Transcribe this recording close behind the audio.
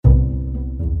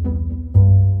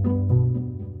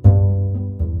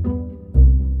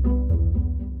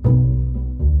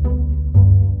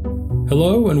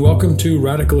Hello and welcome to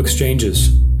Radical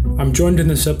Exchanges. I'm joined in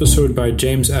this episode by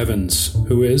James Evans,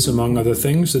 who is, among other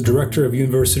things, the director of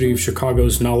University of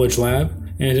Chicago's Knowledge Lab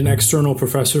and an external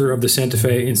professor of the Santa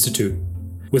Fe Institute.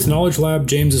 With Knowledge Lab,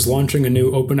 James is launching a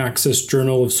new open access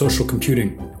journal of social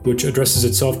computing, which addresses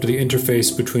itself to the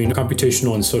interface between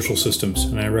computational and social systems,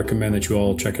 and I recommend that you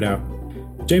all check it out.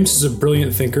 James is a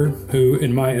brilliant thinker who,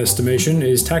 in my estimation,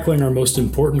 is tackling our most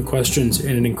important questions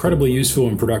in an incredibly useful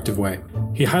and productive way.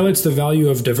 He highlights the value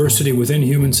of diversity within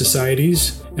human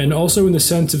societies, and also in the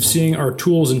sense of seeing our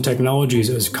tools and technologies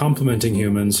as complementing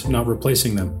humans, not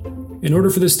replacing them. In order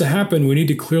for this to happen, we need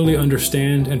to clearly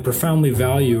understand and profoundly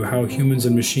value how humans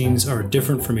and machines are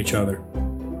different from each other.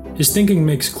 His thinking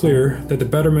makes clear that the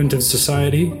betterment of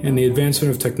society and the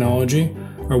advancement of technology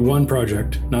are one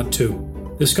project, not two.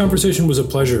 This conversation was a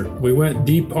pleasure. We went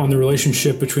deep on the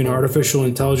relationship between artificial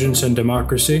intelligence and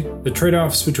democracy, the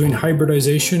trade-offs between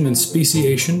hybridization and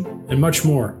speciation, and much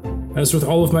more. As with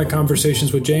all of my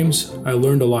conversations with James, I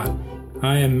learned a lot.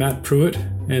 I am Matt Pruitt,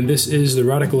 and this is the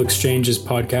Radical Exchanges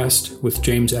podcast with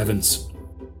James Evans.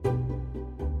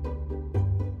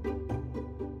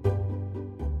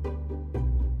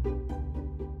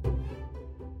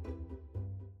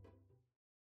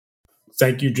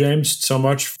 Thank you, James, so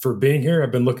much for being here.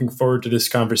 I've been looking forward to this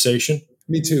conversation.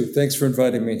 Me too. Thanks for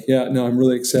inviting me. I'm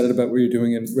really excited about what you're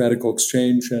doing in Radical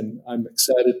Exchange, and I'm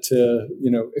excited to,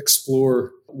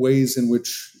 explore ways in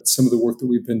which some of the work that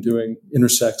we've been doing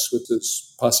intersects with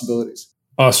those possibilities.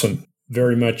 Awesome.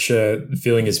 Very much the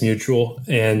feeling is mutual.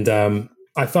 And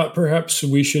I thought perhaps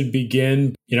we should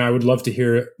begin. I would love to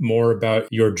hear more about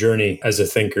your journey as a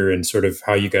thinker and sort of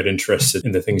how you got interested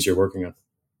in the things you're working on.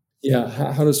 Yeah,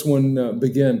 how does one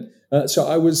begin? So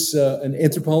I was an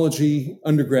anthropology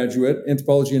undergraduate,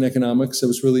 anthropology and economics. I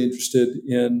was really interested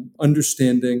in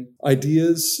understanding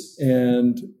ideas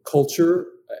and culture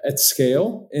at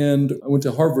scale. And I went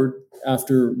to Harvard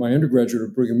after my undergraduate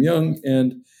at Brigham Young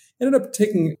and ended up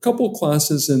taking a couple of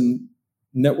classes in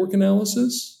network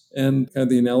analysis and kind of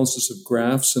the analysis of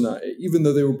graphs. And even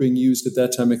though they were being used at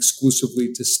that time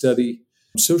exclusively to study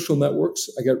social networks,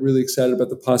 I got really excited about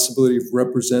the possibility of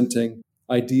representing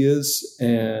ideas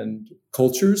and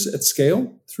cultures at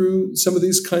scale through some of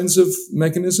these kinds of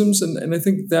mechanisms. And I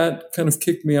think that kind of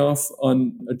kicked me off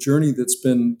on a journey that's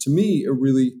been, to me, a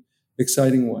really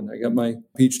exciting one. I got my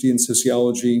PhD in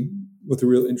sociology with a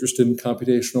real interest in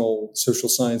computational social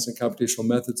science and computational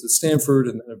methods at Stanford,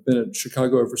 and I've been at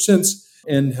Chicago ever since,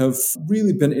 and have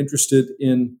really been interested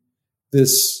in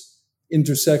this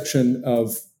intersection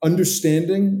of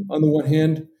understanding, on the one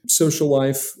hand, social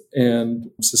life and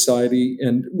society,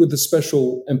 and with a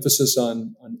special emphasis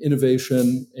on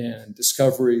innovation and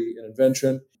discovery and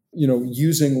invention,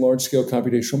 using large-scale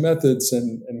computational methods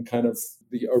and kind of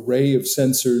the array of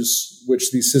sensors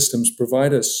which these systems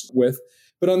provide us with.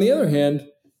 But on the other hand,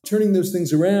 turning those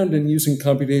things around and using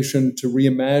computation to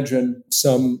reimagine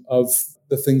some of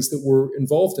the things that we're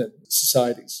involved in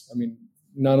societies. I mean,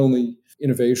 not only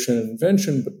innovation and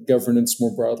invention, but governance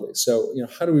more broadly. So,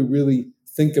 how do we really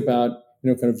think about,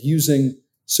 kind of using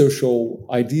social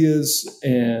ideas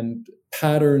and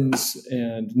patterns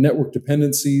and network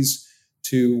dependencies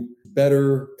to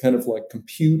better kind of like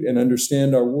compute and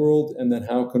understand our world, and then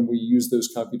how can we use those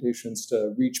computations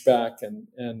to reach back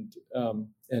and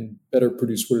better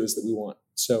produce what it is that we want.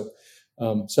 So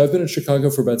I've been in Chicago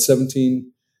for about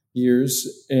 17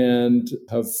 years and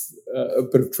have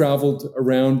traveled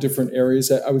around different areas.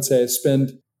 I would say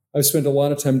I've spent a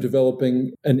lot of time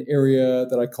developing an area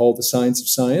that I call the science of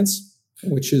science,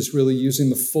 which is really using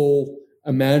the full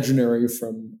imaginary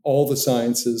from all the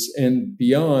sciences and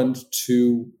beyond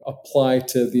to apply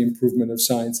to the improvement of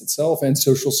science itself and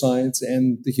social science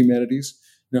and the humanities.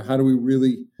 How do we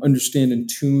really understand and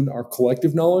tune our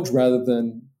collective knowledge rather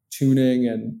than tuning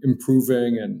and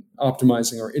improving and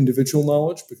optimizing our individual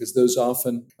knowledge, because those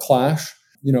often clash.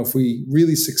 If we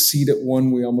really succeed at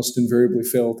one, we almost invariably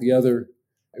fail at the other.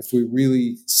 If we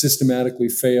really systematically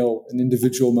fail in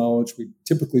individual knowledge, we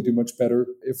typically do much better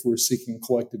if we're seeking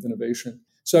collective innovation.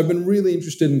 So I've been really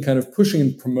interested in kind of pushing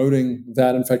and promoting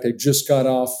that. In fact, I just got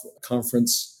off a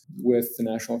conference with the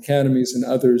National Academies and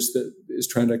others that is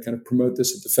trying to kind of promote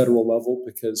this at the federal level,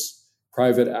 because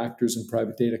private actors and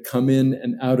private data come in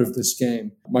and out of this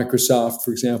game. Microsoft,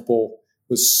 for example,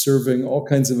 was serving all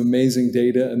kinds of amazing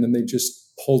data, and then they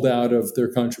just pulled out of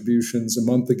their contributions a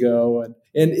month ago. And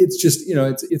it's just,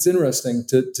 it's interesting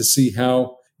to see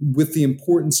how, with the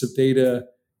importance of data,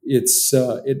 it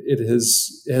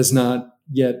has not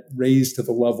yet raised to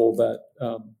the level that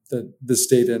that this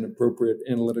data and appropriate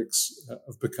analytics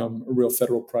have become a real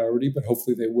federal priority, but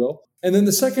hopefully they will. And then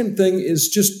the second thing is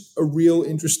just a real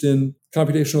interest in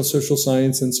computational social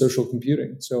science and social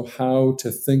computing. So how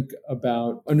to think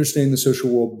about understanding the social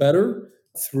world better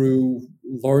through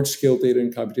large-scale data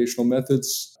and computational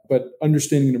methods, but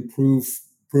understanding and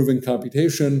improving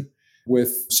computation with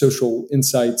social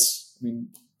insights. I mean,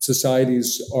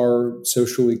 societies are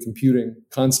socially computing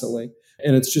constantly,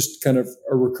 and it's just kind of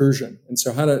a recursion. And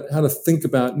so how to think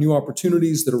about new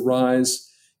opportunities that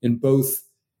arise in both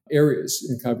areas,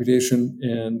 in computation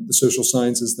and the social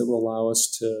sciences, that will allow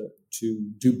us to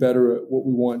do better at what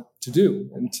we want to do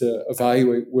and to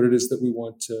evaluate what it is that we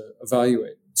want to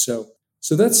evaluate. So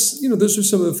that's, those are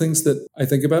some of the things that I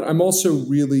think about. I'm also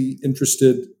really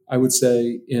interested, I would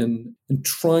say, in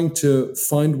trying to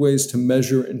find ways to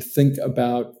measure and think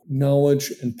about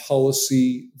knowledge and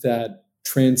policy that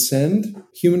transcend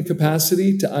human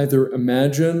capacity to either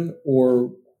imagine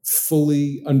or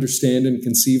fully understand and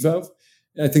conceive of.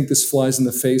 And I think this flies in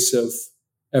the face of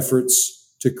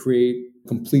efforts to create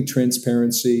complete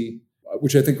transparency,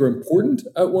 which I think are important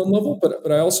at one level.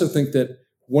 But I also think that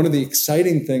one of the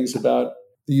exciting things about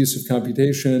the use of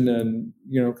computation and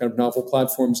kind of novel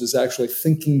platforms is actually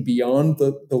thinking beyond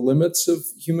the limits of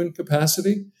human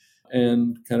capacity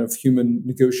and kind of human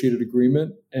negotiated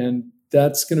agreement. And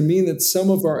that's going to mean that some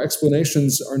of our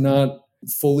explanations are not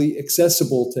fully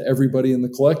accessible to everybody in the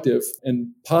collective,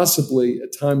 and possibly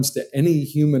at times to any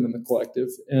human in the collective.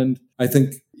 And I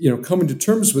think coming to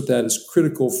terms with that is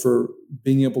critical for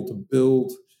being able to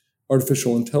build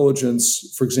artificial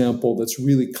intelligence, for example, that's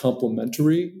really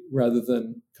complementary rather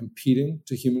than competing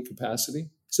to human capacity.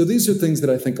 So these are things that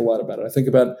I think a lot about. I think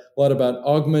a lot about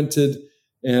augmented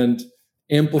and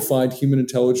amplified human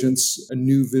intelligence, a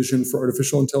new vision for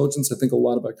artificial intelligence. I think a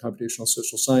lot about computational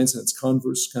social science and its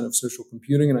converse, kind of social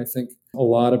computing. And I think a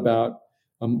lot about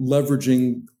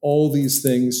leveraging all these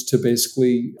things to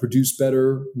basically produce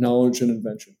better knowledge and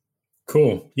invention.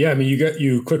 Cool. Yeah, I mean,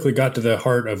 you quickly got to the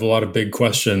heart of a lot of big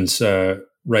questions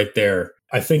right there.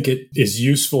 I think it is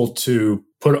useful to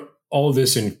put all of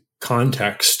this in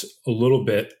context a little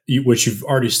bit, which you've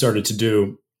already started to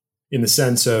do, in the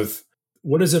sense of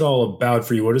what is it all about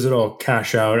for you? What does it all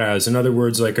cash out as? In other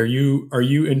words, like, are you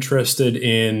interested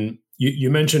in? You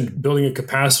mentioned building a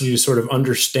capacity to sort of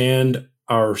understand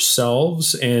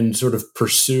ourselves and sort of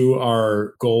pursue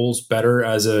our goals better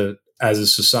as a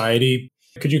society.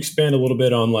 Could you expand a little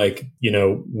bit on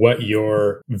what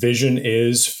your vision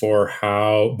is for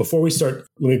how, before we start,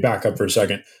 let me back up for a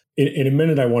second. In a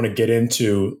minute, I want to get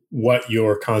into what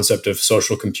your concept of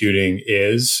social computing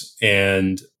is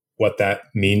and what that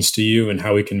means to you and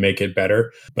how we can make it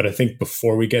better. But I think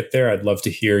before we get there, I'd love to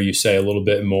hear you say a little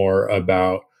bit more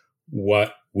about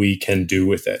what we can do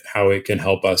with it, how it can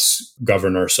help us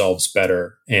govern ourselves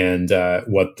better, and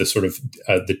what the sort of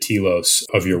the telos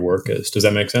of your work is. Does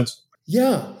that make sense?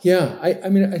 Yeah. I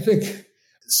mean, I think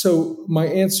so. My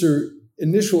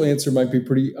initial answer might be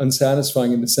pretty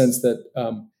unsatisfying in the sense that,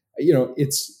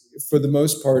 it's for the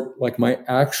most part, like my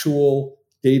actual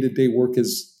day-to-day work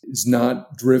is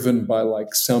not driven by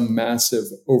like some massive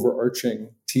overarching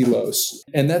telos.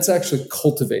 And that's actually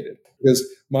cultivated, because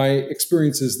my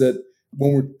experience is that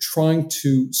when we're trying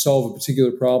to solve a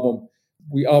particular problem,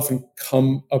 we often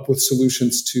come up with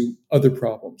solutions to other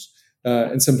problems.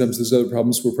 And sometimes those other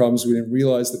problems were problems we didn't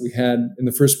realize that we had in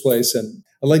the first place. And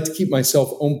I like to keep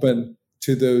myself open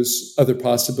to those other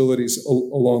possibilities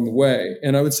along the way.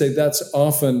 And I would say that's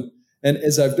often, and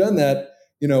as I've done that,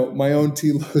 my own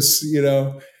telos,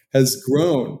 has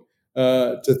grown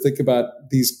to think about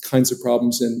these kinds of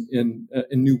problems in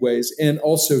new ways, and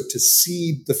also to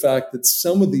see the fact that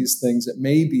some of these things that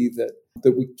may be that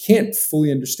we can't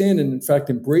fully understand, and in fact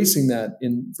embracing that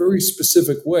in very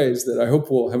specific ways that I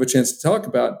hope we'll have a chance to talk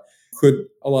about, could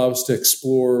allow us to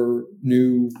explore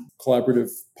new collaborative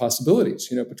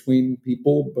possibilities, between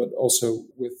people, but also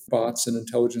with bots and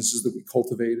intelligences that we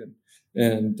cultivate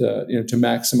and to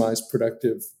maximize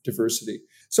productive diversity.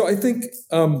 So I think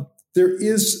there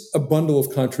is a bundle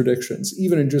of contradictions,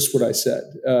 even in just what I said.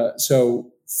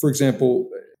 So, for example,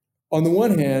 on the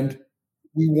one hand,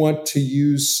 we want to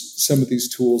use some of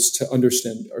these tools to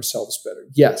understand ourselves better.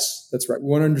 Yes, that's right. We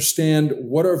want to understand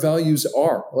what our values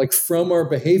are, like from our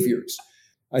behaviors.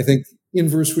 I think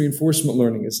inverse reinforcement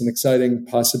learning is an exciting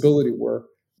possibility, where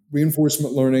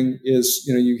reinforcement learning is,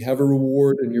 you have a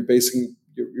reward and you're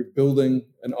building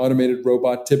an automated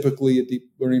robot, typically a deep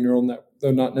learning neural network,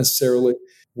 though not necessarily,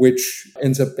 which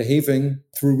ends up behaving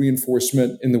through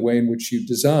reinforcement in the way in which you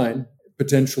design,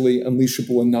 potentially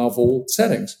unleashable in novel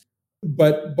settings.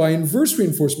 But by inverse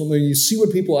reinforcement learning, you see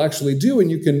what people actually do, and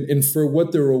you can infer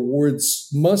what their rewards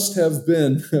must have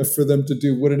been for them to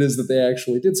do what it is that they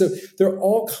actually did. So there are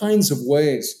all kinds of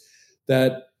ways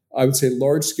that I would say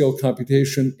large-scale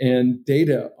computation and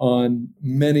data on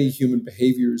many human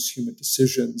behaviors, human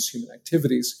decisions, human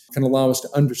activities can allow us to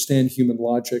understand human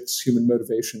logics, human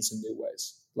motivations in new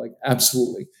ways. Like,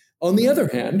 absolutely. On the other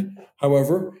hand,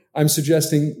 however, I'm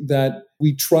suggesting that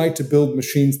we try to build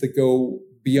machines that go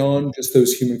beyond just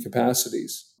those human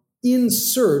capacities in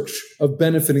search of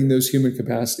benefiting those human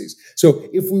capacities. So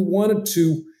if we wanted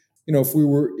to, if we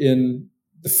were in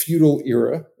the feudal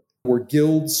era where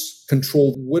guilds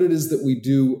controlled what it is that we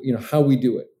do, how we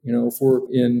do it. If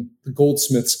we're in the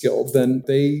goldsmith's guild, then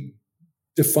they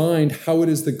defined how it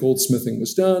is that goldsmithing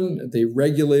was done. They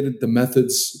regulated the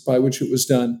methods by which it was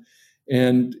done.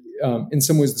 And in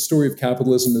some ways, the story of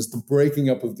capitalism is the breaking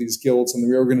up of these guilds and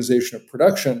the reorganization of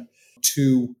production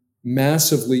to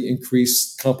massively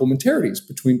increase complementarities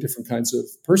between different kinds of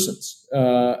persons.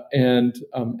 And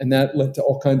that led to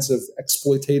all kinds of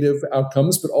exploitative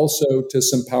outcomes, but also to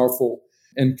some powerful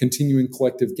and continuing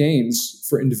collective gains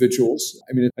for individuals.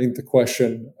 I mean, I think the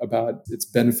question about its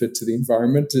benefit to the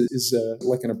environment is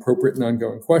like an appropriate and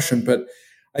ongoing question. But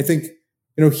I think,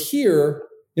 here,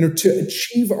 to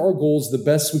achieve our goals the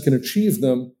best we can achieve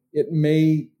them, it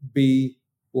may be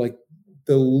like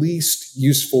the least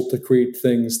useful to create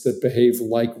things that behave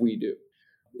like we do.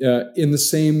 In the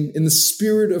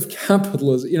spirit of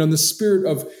capitalism, in the spirit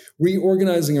of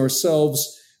reorganizing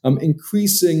ourselves,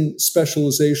 increasing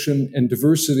specialization and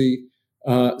diversity,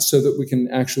 so that we can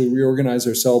actually reorganize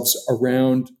ourselves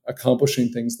around accomplishing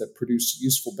things that produce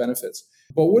useful benefits.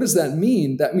 But what does that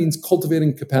mean? That means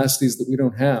cultivating capacities that we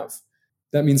don't have.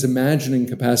 That means imagining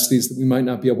capacities that we might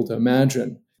not be able to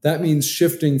imagine. That means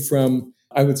shifting from,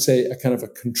 I would say, a kind of a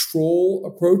control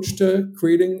approach to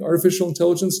creating artificial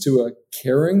intelligence to a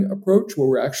caring approach where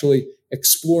we're actually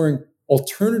exploring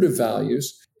alternative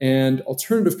values and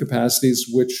alternative capacities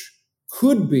which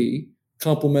could be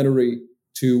complementary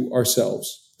to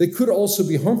ourselves. They could also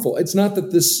be harmful. It's not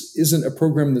that this isn't a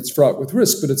program that's fraught with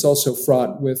risk, but it's also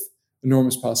fraught with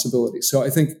enormous possibilities. So I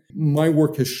think my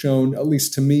work has shown, at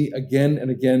least to me, again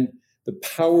and again, the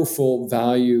powerful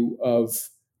value of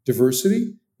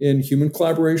diversity in human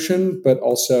collaboration, but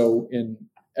also in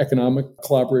economic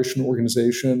collaboration,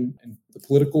 organization, and the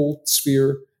political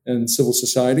sphere and civil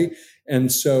society.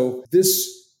 And so this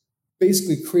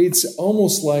basically creates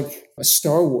almost like a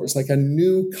Star Wars, like a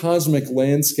new cosmic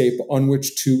landscape on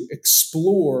which to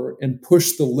explore and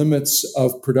push the limits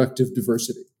of productive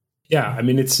diversity. Yeah, I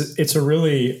mean, it's a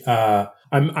really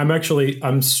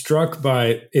I'm struck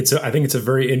by I think it's a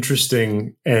very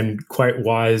interesting and quite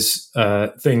wise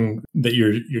thing that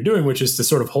you're doing, which is to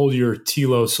sort of hold your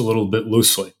telos a little bit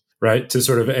loosely, right? To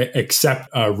sort of accept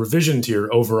a revision to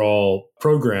your overall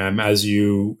program as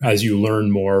you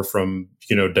learn more from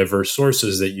diverse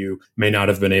sources that you may not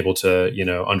have been able to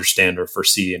understand or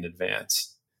foresee in advance.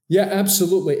 Yeah,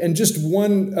 absolutely. And just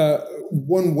one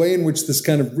way in which this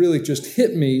kind of really just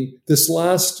hit me, this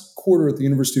last quarter at the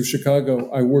University of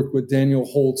Chicago, I worked with Daniel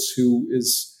Holtz, who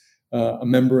is a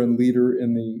member and leader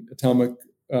in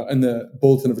the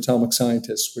Bulletin of Atomic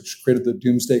Scientists, which created the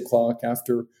Doomsday Clock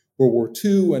after World War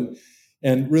II,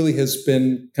 and really has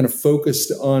been kind of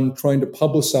focused on trying to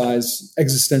publicize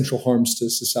existential harms to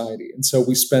society. And so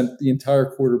we spent the entire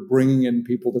quarter bringing in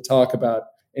people to talk about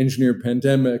engineered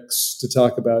pandemics, to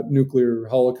talk about nuclear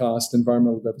holocaust,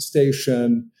 environmental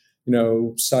devastation,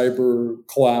 cyber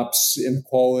collapse,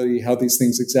 inequality, how these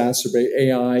things exacerbate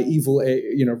AI, evil,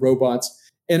 robots.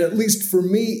 And at least for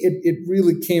me, it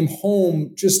really came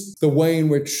home just the way in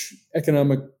which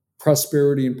economic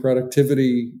prosperity and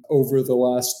productivity over the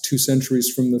last 2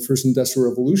 centuries from the first industrial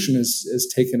revolution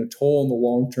has taken a toll on the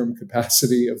long-term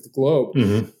capacity of the globe.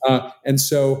 Mm-hmm. And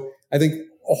so I think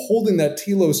holding that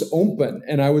telos open,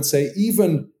 and I would say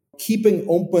even keeping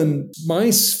open my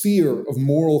sphere of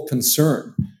moral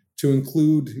concern to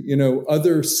include,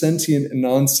 other sentient and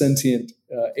non-sentient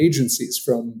agencies,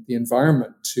 from the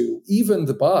environment to even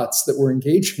the bots that we're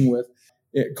engaging with,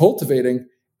 cultivating,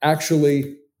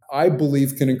 actually, I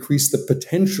believe, can increase the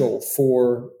potential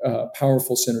for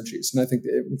powerful synergies. And I think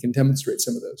that we can demonstrate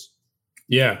some of those.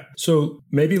 Yeah. So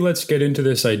maybe let's get into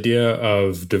this idea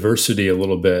of diversity a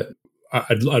little bit.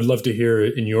 I'd love to hear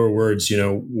in your words,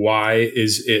 why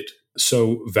is it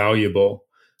so valuable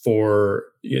for,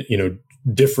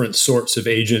 different sorts of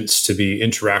agents to be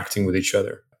interacting with each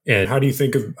other? And how do you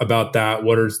think about that?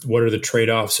 What are the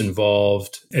trade-offs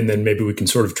involved? And then maybe we can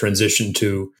sort of transition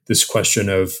to this question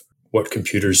of what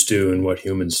computers do and what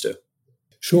humans do.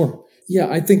 Sure. Yeah,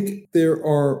 I think there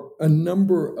are a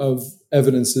number of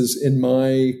evidences in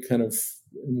my kind of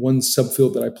one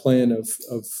subfield that I play in of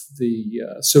the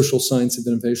social science of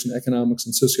innovation, economics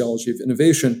and sociology of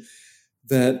innovation,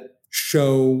 that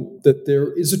show that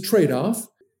there is a trade-off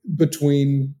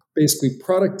between basically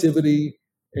productivity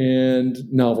and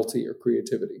novelty or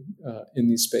creativity in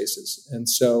these spaces. And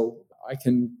so I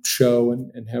can show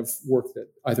and have work that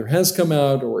either has come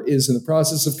out or is in the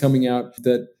process of coming out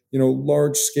that,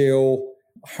 large scale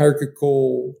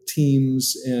hierarchical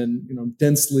teams and,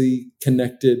 densely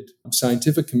connected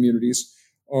scientific communities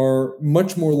are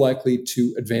much more likely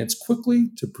to advance quickly,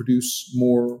 to produce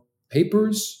more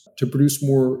papers, to produce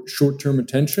more short-term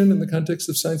attention in the context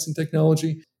of science and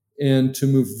technology, and to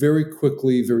move very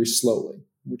quickly, very slowly,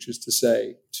 which is to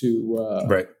say to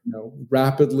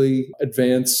rapidly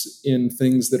advance in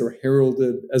things that are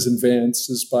heralded as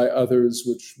advances by others,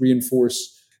 which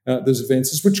reinforce those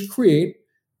advances, which create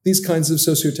these kinds of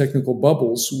socio-technical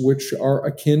bubbles, which are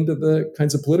akin to the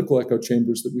kinds of political echo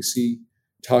chambers that we see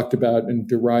talked about and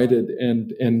derided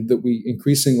and that we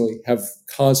increasingly have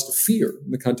cause to fear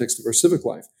in the context of our civic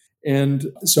life. And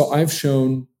so I've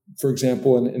shown, for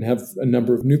example, and have a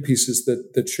number of new pieces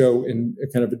that show in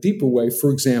a kind of a deeper way,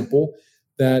 for example,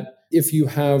 that if you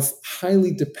have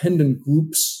highly dependent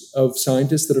groups of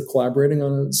scientists that are collaborating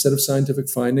on a set of scientific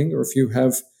finding, or if you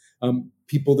have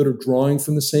people that are drawing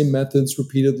from the same methods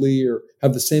repeatedly or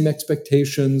have the same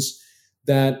expectations,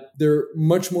 that they're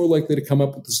much more likely to come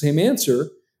up with the same answer,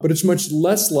 but it's much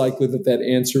less likely that that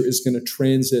answer is going to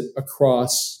transit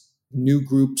across new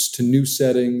groups to new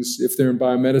settings. If they're in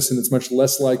biomedicine, it's much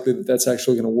less likely that that's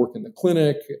actually going to work in the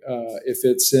clinic. If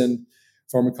it's in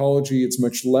pharmacology, it's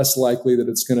much less likely that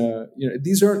it's going to,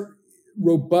 these aren't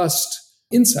robust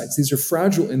insights. These are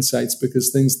fragile insights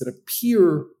because things that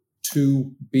appear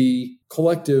to be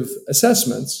collective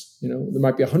assessments, there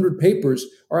might be 100 papers,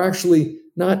 are actually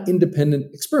not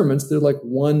independent experiments. They're like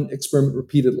one experiment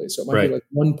repeatedly. So it might be like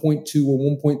 1.2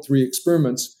 or 1.3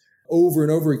 experiments over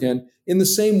and over again, in the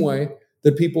same way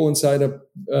that people inside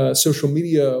a social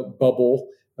media bubble,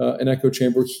 an echo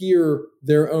chamber, hear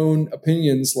their own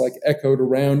opinions like echoed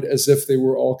around as if they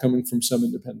were all coming from some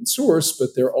independent source,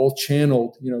 but they're all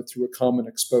channeled, through a common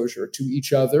exposure to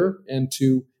each other and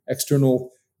to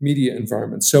external media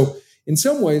environments. So in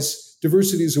some ways,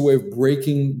 diversity is a way of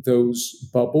breaking those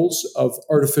bubbles of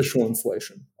artificial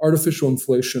inflation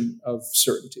of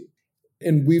certainty.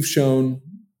 And we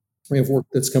have work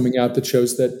that's coming out that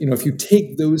shows that, if you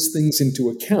take those things into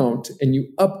account and you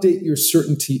update your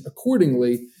certainty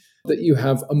accordingly, that you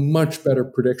have a much better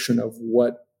prediction of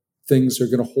what things are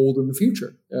going to hold in the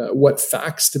future, what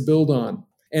facts to build on.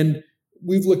 And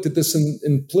we've looked at this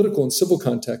in political and civil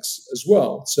contexts as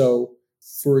well. So,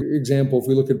 for example, if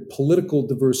we look at political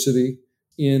diversity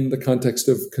in the context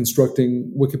of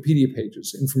constructing Wikipedia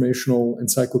pages, informational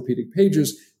encyclopedic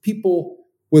pages, people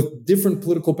with different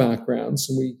political backgrounds,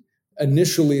 and we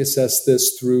initially assess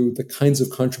this through the kinds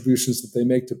of contributions that they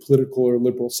make to political or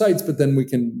liberal sites, but then we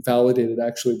can validate it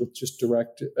actually with just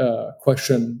direct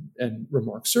question and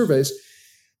remark surveys,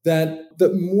 that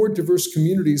the more diverse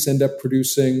communities end up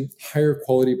producing higher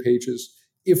quality pages.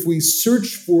 If we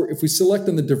select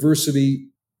on the diversity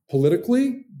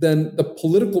politically, then the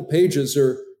political pages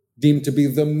are deemed to be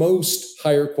the most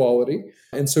higher quality,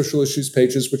 and social issues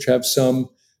pages, which have some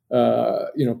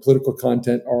political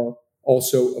content, are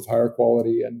also of higher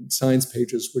quality, and science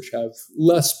pages, which have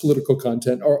less political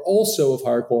content, are also of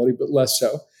higher quality, but less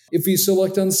so. If we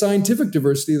select on scientific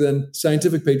diversity, then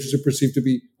scientific pages are perceived to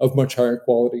be of much higher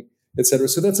quality, et cetera.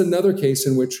 So that's another case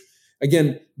in which,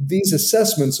 again, these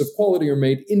assessments of quality are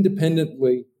made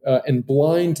independently and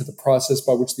blind to the process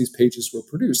by which these pages were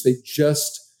produced. They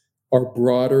just are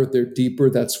broader, they're deeper.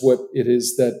 That's what it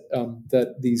is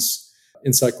that these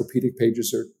encyclopedic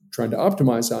pages are trying to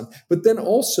optimize on. But then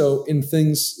also in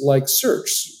things like search,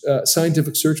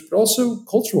 scientific search, but also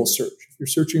cultural search. If you're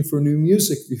searching for new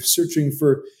music, if you're searching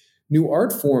for new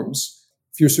art forms,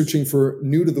 if you're searching for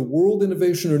new to the world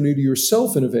innovation or new to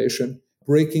yourself innovation,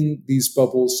 breaking these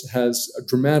bubbles has a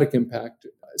dramatic impact.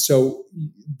 So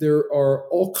there are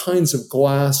all kinds of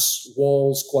glass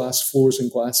walls, glass floors, and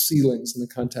glass ceilings in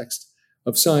the context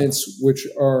of science, which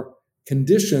are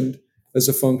conditioned as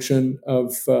a function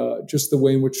of just the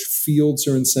way in which fields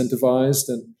are incentivized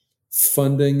and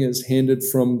funding is handed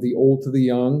from the old to the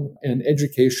young, and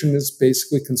education is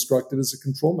basically constructed as a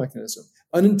control mechanism,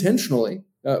 unintentionally,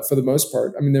 for the most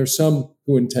part. I mean, there are some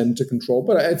who intend to control,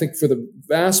 but I think for the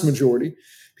vast majority,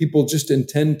 people just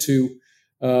intend to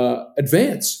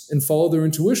advance and follow their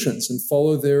intuitions and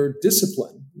follow their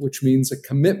discipline, which means a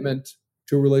commitment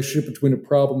to a relationship between a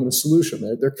problem and a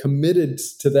solution. They're committed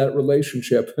to that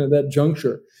relationship, that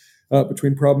juncture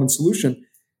between problem and solution.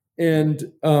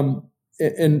 And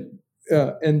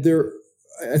there,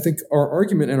 I think our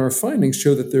argument and our findings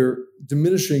show that they're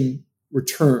diminishing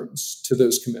returns to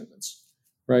those commitments,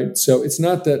 right? So it's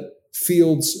not that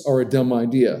fields are a dumb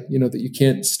idea, that you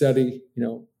can't study,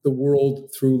 the world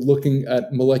through looking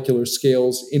at molecular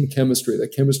scales in chemistry,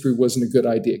 that chemistry wasn't a good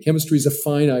idea. Chemistry is a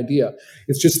fine idea.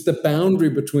 It's just the boundary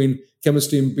between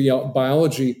chemistry and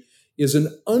biology is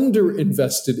an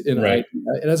underinvested in idea.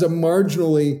 It has a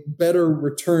marginally better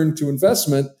return to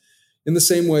investment in the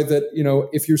same way that,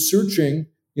 if you're searching,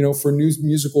 for new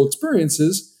musical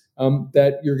experiences,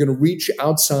 that you're going to reach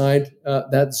outside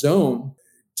that zone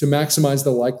to maximize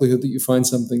the likelihood that you find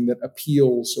something that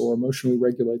appeals or emotionally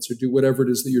regulates or do whatever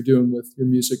it is that you're doing with your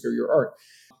music or your art.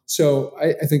 So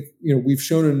I think, we've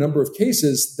shown in a number of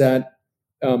cases that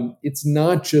it's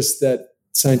not just that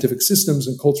scientific systems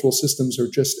and cultural systems are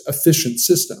just efficient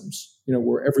systems,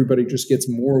 where everybody just gets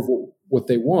more of what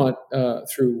they want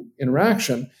through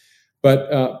interaction,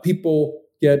 but people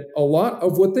get a lot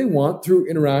of what they want through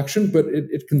interaction, but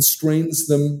it constrains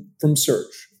them from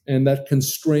search. And that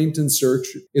constraint in search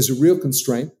is a real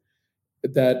constraint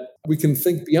that we can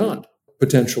think beyond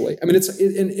potentially. I mean,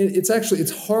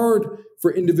 it's hard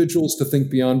for individuals to think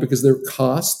beyond because there are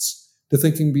costs to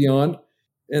thinking beyond.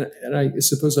 And I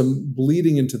suppose I'm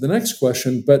bleeding into the next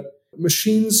question, but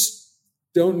machines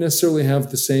don't necessarily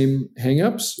have the same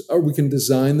hangups, or we can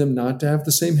design them not to have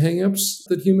the same hangups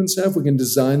that humans have. We can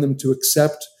design them to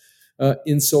accept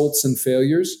insults and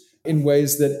failures in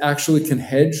ways that actually can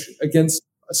hedge against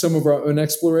some of our own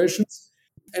explorations.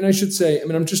 And I should say,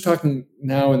 I'm just talking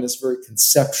now in this very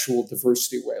conceptual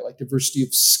diversity way, like diversity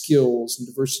of skills and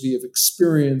diversity of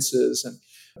experiences.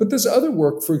 But there's other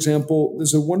work, for example,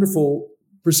 there's a wonderful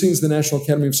Proceedings of the National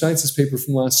Academy of Sciences paper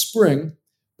from last spring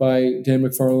by Dan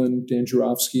McFarland, Dan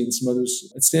Jurofsky, and some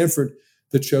others at Stanford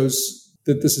that shows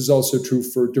that this is also true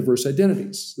for diverse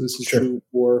identities. So this is true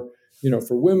for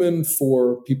women,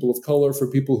 for people of color, for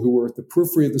people who are at the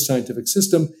periphery of the scientific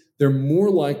system. They're more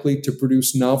likely to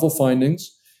produce novel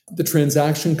findings. The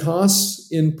transaction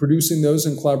costs in producing those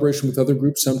in collaboration with other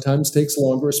groups sometimes takes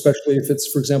longer, especially if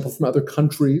it's, for example, from other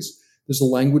countries. There's a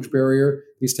language barrier.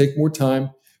 These take more time.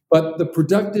 But the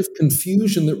productive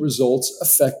confusion that results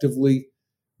effectively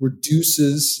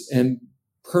reduces and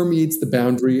permeates the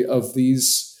boundary of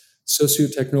these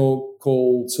socio-technical,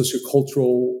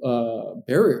 sociocultural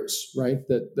barriers, right?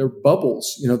 That they're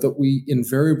bubbles, that we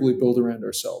invariably build around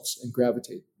ourselves and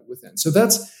gravitate within. So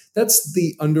that's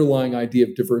the underlying idea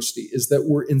of diversity, is that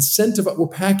we're incentivized, we're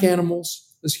pack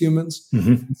animals as humans,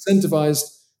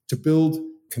 incentivized to build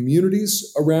communities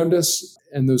around us.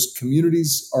 And those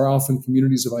communities are often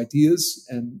communities of ideas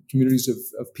and communities of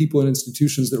people and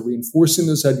institutions that are reinforcing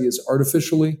those ideas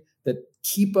artificially, that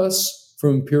keep us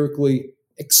from empirically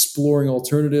exploring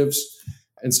alternatives.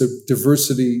 And so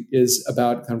diversity is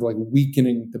about kind of like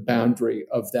weakening the boundary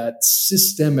of that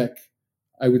systemic,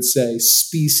 I would say,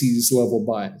 species level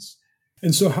bias.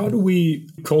 And so how do we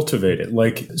cultivate it?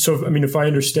 If I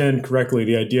understand correctly,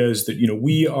 the idea is that,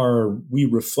 we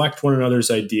reflect one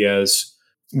another's ideas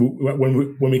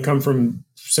when we come from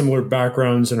similar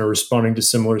backgrounds and are responding to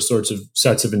similar sorts of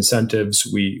sets of incentives.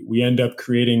 We end up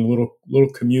creating little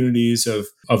communities of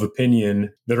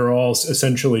opinion that are all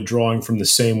essentially drawing from the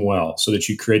same well, so that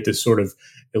you create this sort of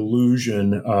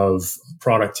illusion of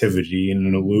productivity and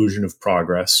an illusion of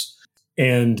progress.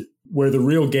 And where the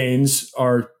real gains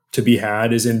are to be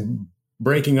had is in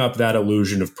breaking up that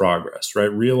illusion of progress,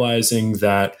 right? Realizing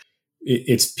that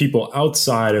it's people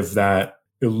outside of that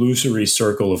illusory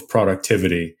circle of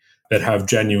productivity that have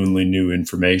genuinely new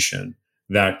information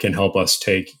that can help us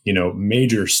take,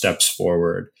 major steps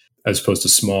forward as opposed to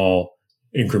small,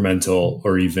 incremental,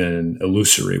 or even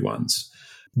illusory ones.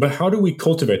 But how do we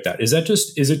cultivate that? Is it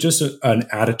just an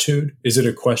attitude? Is it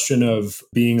a question of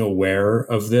being aware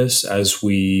of this as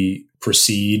we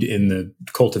proceed in the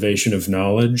cultivation of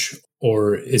knowledge?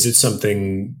 Or is it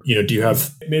something, do you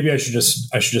have, maybe I should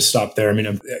just stop there.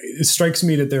 It strikes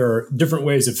me that there are different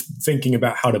ways of thinking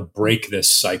about how to break this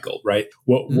cycle, right?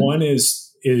 One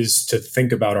is to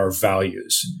think about our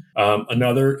values.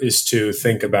 Another is to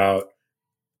think about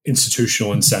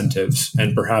institutional incentives.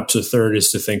 And perhaps a third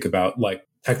is to think about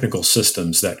technical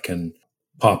systems that can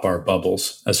pop our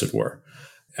bubbles, as it were.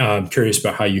 I'm curious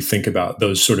about how you think about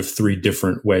those sort of three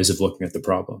different ways of looking at the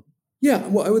problem. Yeah,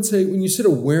 well, I would say when you said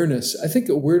awareness, I think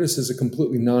awareness is a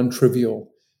completely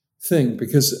non-trivial thing,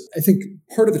 because I think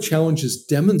part of the challenge is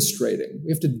demonstrating.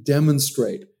 We have to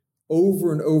demonstrate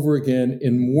over and over again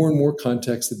in more and more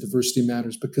contexts that diversity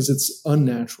matters, because it's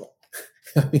unnatural.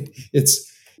 I mean,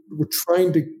 we're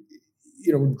trying to,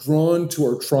 we're drawn to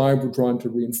our tribe. We're drawn to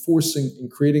reinforcing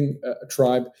and creating a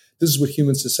tribe. This is what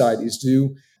human societies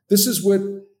do. This is what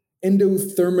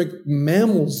endothermic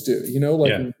mammals do.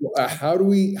 How do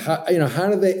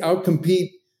they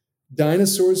outcompete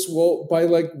dinosaurs? Well, by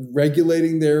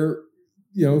regulating their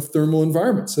thermal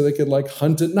environment, so they could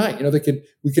hunt at night.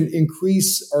 We can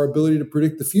increase our ability to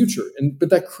predict the future, but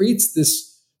that creates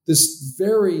this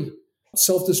very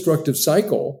self-destructive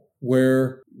cycle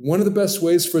where one of the best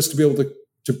ways for us to be able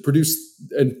to produce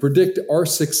and predict our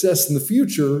success in the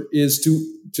future is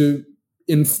to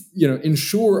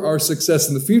ensure our success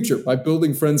in the future by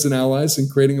building friends and allies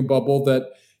and creating a bubble that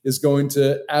is going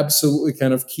to absolutely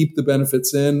kind of keep the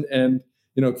benefits in and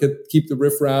keep the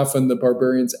riffraff and the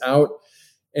barbarians out.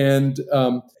 And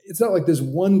it's not like there's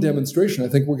one demonstration. I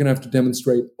think we're going to have to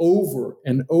demonstrate over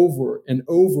and over and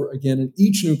over again in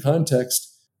each new context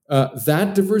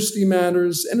that diversity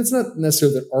matters. And it's not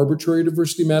necessarily that arbitrary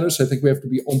diversity matters. I think we have to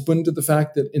be open to the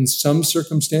fact that in some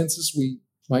circumstances, we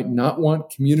might not want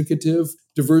communicative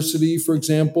diversity. For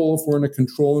example, if we're in a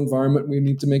control environment, we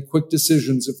need to make quick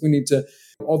decisions.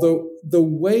 Although the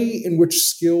way in which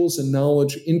skills and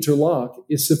knowledge interlock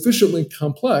is sufficiently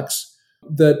complex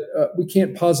that we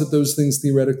can't posit those things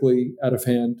theoretically out of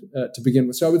hand to begin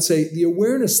with. So I would say the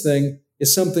awareness thing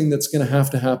is something that's going to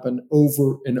have to happen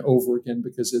over and over again,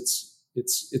 because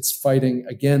it's fighting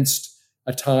against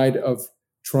a tide of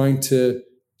trying to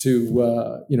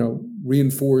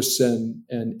reinforce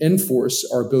and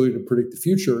enforce our ability to predict the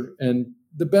future. And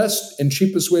the best and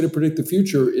cheapest way to predict the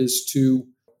future is to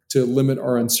limit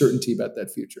our uncertainty about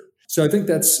that future. So I think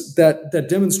that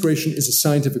demonstration is a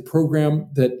scientific program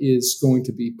that is going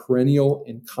to be perennial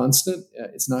and constant.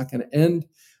 It's not going to end.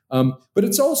 But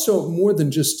it's also more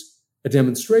than just a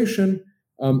demonstration.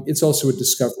 It's also a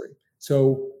discovery.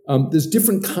 So there's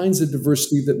different kinds of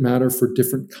diversity that matter for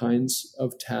different kinds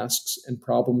of tasks and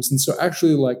problems. And so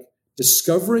actually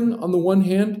discovering, on the one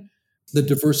hand, the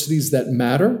diversities that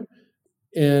matter,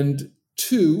 and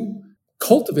two,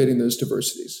 cultivating those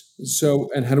diversities. So,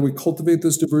 and how do we cultivate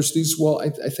those diversities? Well,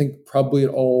 I think probably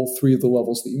at all three of the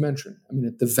levels that you mentioned. I mean,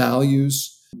 at the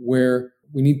values, where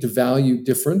we need to value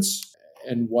difference.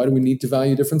 And why do we need to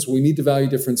value difference? Well, we need to value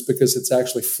difference because it's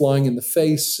actually flying in the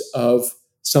face of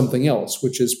something else,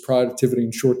 which is productivity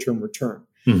and short-term return,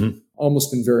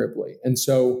 almost invariably. And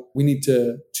so we need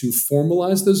to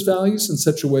formalize those values in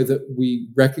such a way that we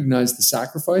recognize the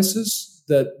sacrifices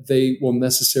that they will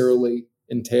necessarily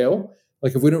entail.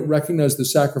 Like if we don't recognize the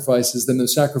sacrifices, then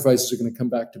those sacrifices are going to come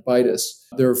back to bite us.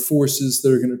 There are forces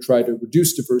that are going to try to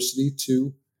reduce diversity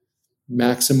to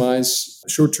maximize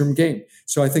short-term gain.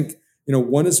 So I think,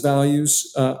 one is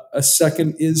values. A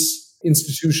second is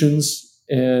institutions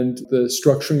and the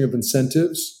structuring of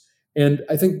incentives. And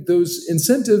I think those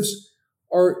incentives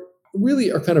are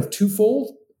kind of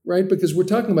twofold, right? Because we're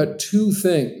talking about two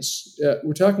things.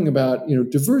 We're talking about,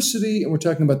 diversity, and we're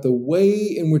talking about the way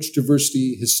in which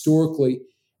diversity historically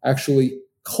actually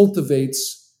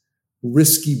cultivates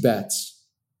risky bets,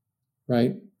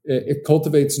 right? It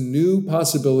cultivates new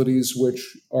possibilities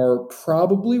which are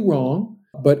probably wrong,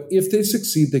 but if they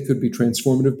succeed, they could be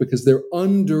transformative because they're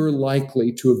under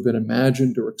likely to have been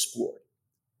imagined or explored,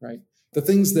 right? The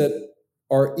things that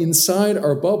are inside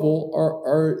our bubble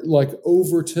are like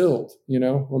over-tilled, I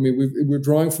mean, we're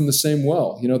drawing from the same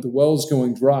well, the well's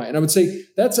going dry. And I would say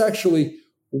that's actually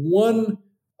one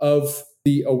of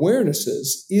the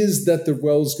awarenesses, is that the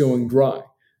well's going dry.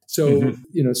 So,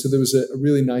 so there was a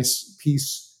really nice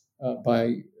piece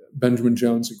by Benjamin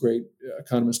Jones, a great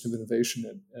economist of innovation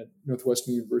at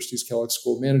Northwestern University's Kellogg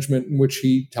School of Management, in which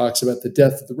he talks about the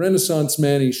death of the Renaissance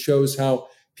man. He shows how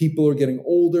people are getting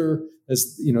older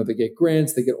as they get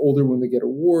grants, they get older when they get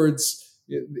awards.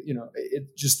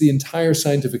 Just the entire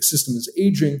scientific system is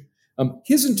aging.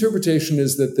 His interpretation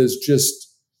is that there's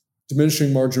just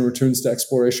diminishing marginal returns to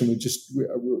exploration.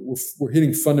 We're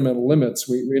hitting fundamental limits.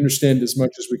 We understand as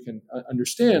much as we can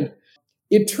understand.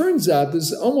 It turns out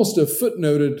there's almost a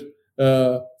footnoted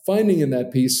finding in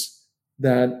that piece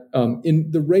that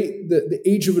in the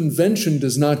age of invention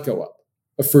does not go up.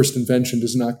 A first invention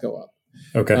does not go up.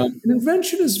 Okay. An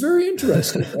invention is very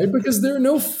interesting, right? Because there are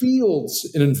no fields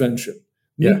in invention.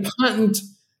 You patent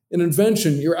an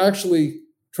invention, you're actually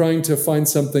trying to find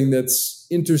something that's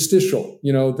interstitial,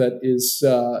 that is,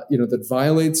 that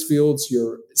violates fields.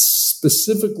 You're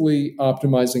specifically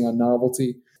optimizing on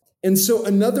novelty. And so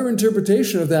another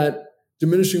interpretation of that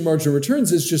diminishing marginal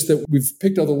returns is just that we've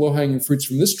picked all the low-hanging fruits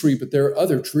from this tree, but there are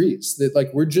other trees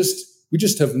that we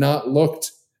just have not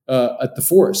looked at the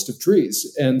forest of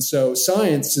trees. And so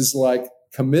science is like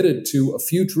committed to a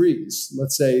few trees,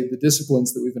 let's say the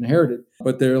disciplines that we've inherited,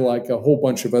 but there are like a whole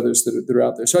bunch of others that are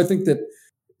out there. So I think that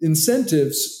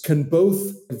incentives can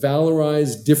both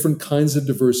valorize different kinds of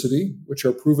diversity, which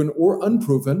are proven or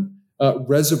unproven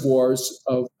reservoirs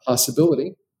of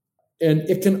possibility. And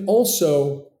it can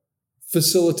also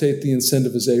facilitate the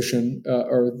incentivization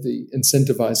or the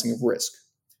incentivizing of risk,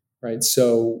 right?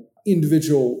 So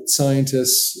individual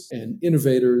scientists and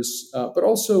innovators, but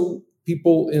also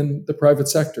people in the private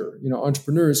sector,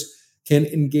 entrepreneurs can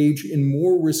engage in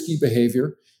more risky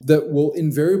behavior that will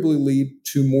invariably lead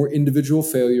to more individual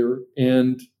failure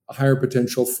and a higher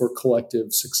potential for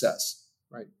collective success,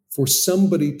 right? For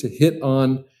somebody to hit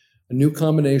on a new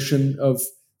combination of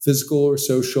physical or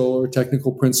social or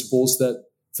technical principles that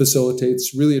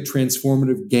facilitates really a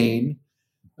transformative gain,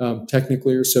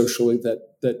 technically or socially,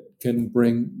 that can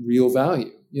bring real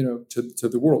value, to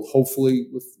the world, hopefully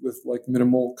with like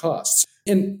minimal costs.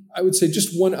 And I would say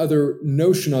just one other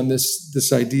notion on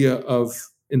this idea of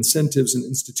incentives and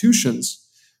institutions.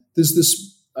 There's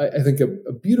this, I think,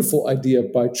 a beautiful idea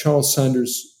by Charles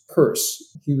Sanders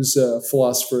Peirce. He was a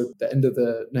philosopher at the end of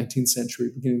the 19th century,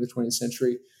 beginning of the 20th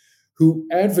century, who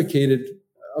advocated,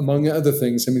 among other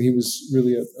things, he was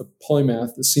really a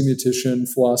polymath, a semiotician,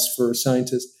 philosopher,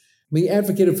 scientist. He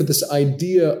advocated for this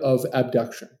idea of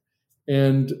abduction.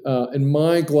 And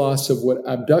my gloss of what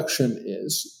abduction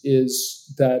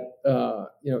is that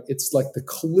it's like the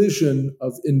collision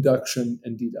of induction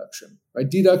and deduction. Right?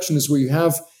 Deduction is where you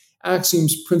have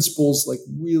axioms, principles, like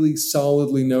really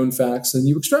solidly known facts, and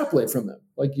you extrapolate from them.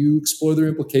 Like you explore their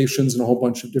implications in a whole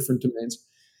bunch of different domains.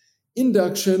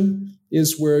 Induction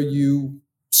is where you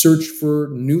search for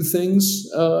new things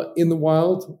in the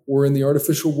wild or in the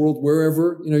artificial world,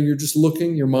 wherever you're just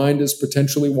looking. Your mind is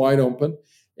potentially wide open.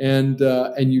 And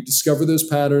you discover those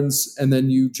patterns, and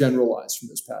then you generalize from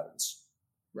those patterns,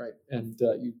 right? And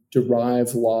you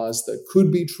derive laws that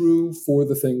could be true for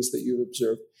the things that you've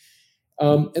observed.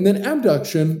 And then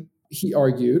abduction, he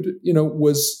argued,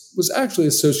 was actually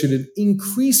associated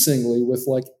increasingly with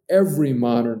like every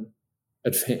modern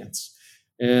advance,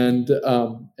 and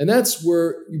that's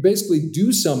where you basically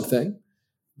do something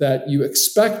that you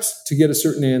expect to get a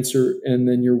certain answer, and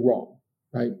then you're wrong,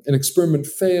 right? An experiment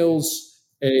fails.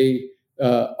 A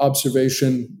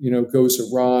observation, goes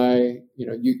awry.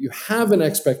 You have an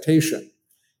expectation,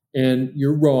 and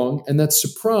you're wrong, and that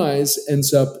surprise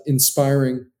ends up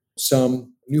inspiring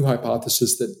some new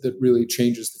hypothesis that really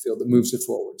changes the field, that moves it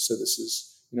forward. So this is,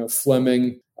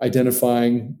 Fleming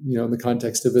identifying, in the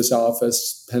context of his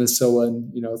office,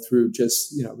 penicillin, through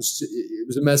just, it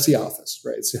was a messy office,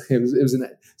 right? So it was an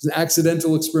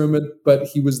accidental experiment, but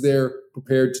he was there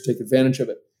prepared to take advantage of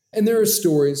it. And there are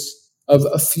stories of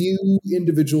a few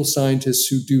individual scientists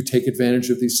who do take advantage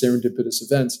of these serendipitous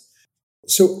events.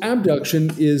 So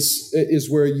abduction is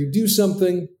where you do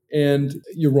something and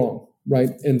you're wrong,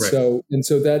 right? And right. So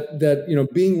that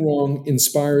being wrong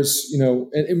inspires,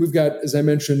 and we've got, as I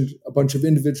mentioned, a bunch of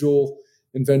individual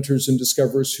inventors and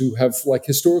discoverers who have like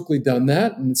historically done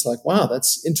that, and it's like, wow,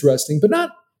 that's interesting, but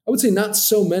not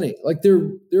so many. Like there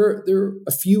are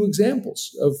a few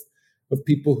examples of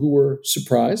people who were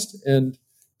surprised and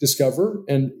discover,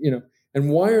 and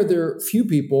why are there few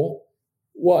people?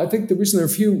 Well, I think the reason there are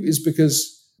few is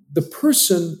because the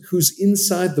person who's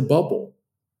inside the bubble,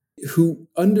 who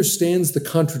understands the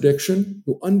contradiction,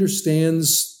 who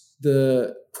understands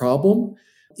the problem,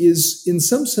 is in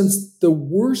some sense the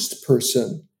worst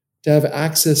person to have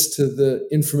access to the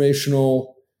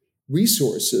informational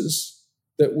resources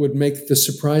that would make the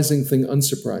surprising thing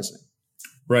unsurprising.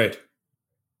 Right.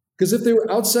 Because if they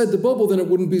were outside the bubble, then it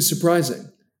wouldn't be surprising.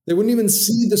 They wouldn't even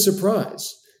see the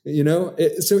surprise,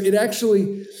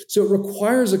 So it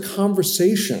requires a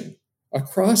conversation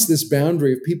across this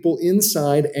boundary of people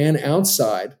inside and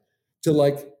outside to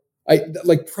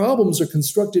problems are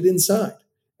constructed inside.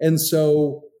 And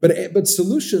so, but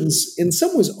solutions in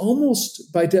some ways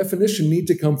almost by definition need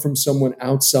to come from someone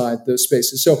outside those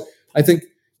spaces. So I think,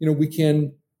 we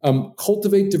can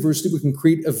cultivate diversity. We can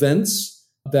create events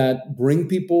that bring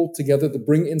people together, that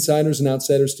bring insiders and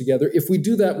outsiders together. If we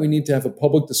do that, we need to have a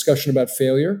public discussion about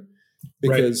failure,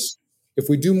 because if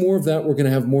we do more of that, we're going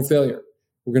to have more failure.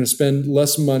 We're going to spend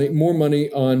more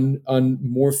money on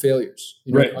more failures,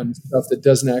 on stuff that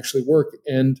doesn't actually work.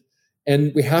 And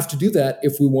we have to do that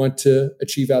if we want to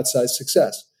achieve outsized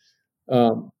success.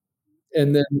 And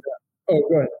then,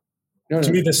 go ahead. No. To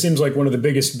me, this seems like one of the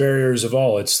biggest barriers of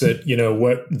all. It's that,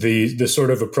 what the sort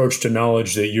of approach to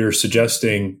knowledge that you're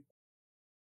suggesting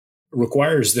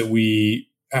requires that we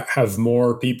have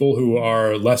more people who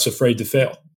are less afraid to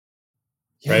fail.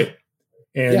 Yeah. Right.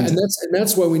 And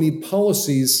that's why we need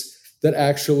policies that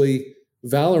actually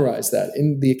valorize that.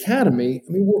 In the academy,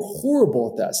 I mean, we're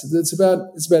horrible at that. So it's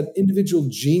about individual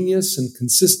genius and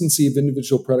consistency of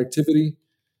individual productivity.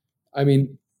 I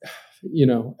mean,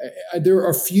 there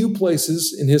are few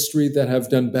places in history that have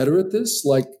done better at this,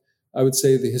 like I would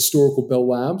say the historical Bell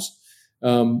Labs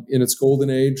in its golden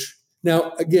age.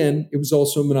 Now, again, it was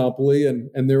also a monopoly,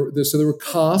 and there were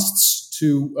costs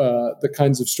to the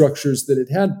kinds of structures that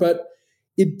it had, but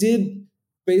it did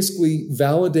basically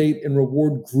validate and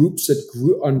reward groups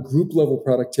on group level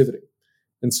productivity.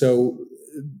 And so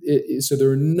there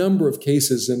are a number of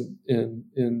cases in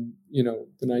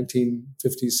the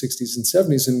 1950s, 60s, and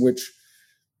 70s in which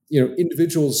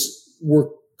individuals were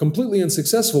completely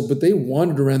unsuccessful, but they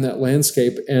wandered around that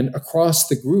landscape, and across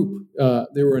the group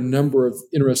there were a number of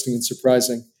interesting and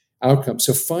surprising outcomes.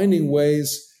 So finding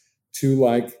ways to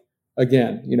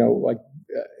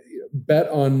bet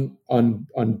on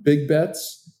big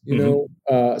bets,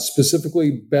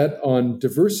 specifically bet on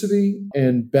diversity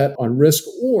and bet on risk,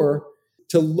 or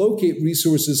to locate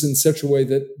resources in such a way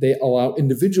that they allow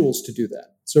individuals to do that.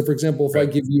 So, for example, if I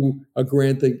give you a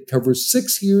grant that covers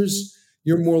 6 years,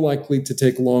 you're more likely to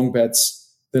take long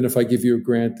bets than if I give you a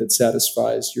grant that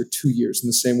satisfies your 2 years, in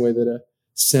the same way that a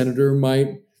senator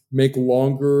might make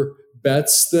longer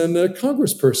bets than a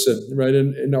congressperson, right?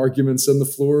 In arguments on the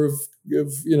floor of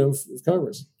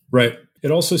Congress. Right.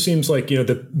 It also seems like,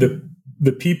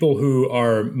 the people who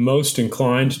are most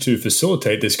inclined to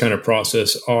facilitate this kind of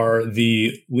process are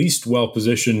the least well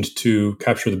positioned to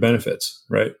capture the benefits,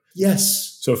 right?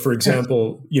 Yes. So, for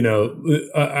example,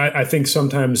 I think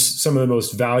sometimes some of the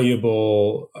most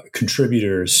valuable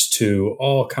contributors to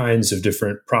all kinds of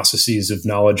different processes of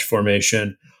knowledge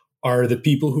formation are the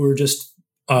people who are just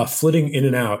flitting in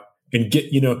and out and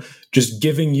just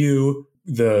giving you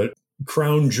the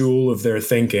crown jewel of their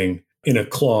thinking in a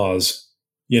clause,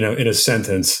 in a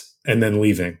sentence, and then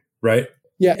leaving, right?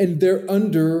 Yeah, and they're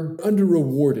under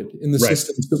rewarded in the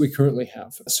systems that we currently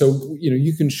have. So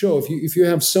you can show if you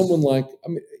have someone like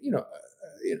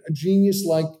a genius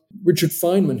like Richard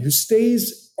Feynman, who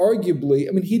stays arguably.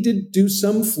 I mean, he did do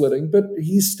some flitting, but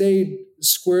he stayed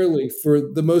squarely for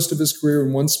the most of his career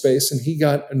in one space, and he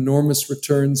got enormous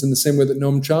returns in the same way that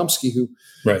Noam Chomsky,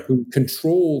 who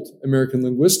controlled American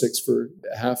linguistics for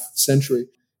a half century,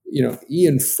 he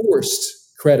enforced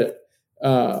credit.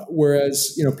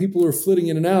 Whereas, people are flitting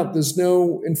in and out, there's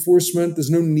no enforcement, there's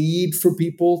no need for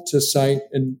people to cite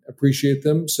and appreciate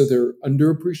them. So they're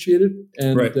underappreciated.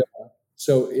 And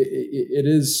so it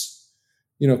is,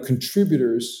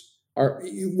 contributors are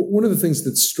one of the things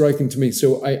that's striking to me.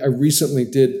 So I recently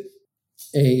did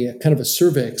a kind of a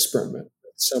survey experiment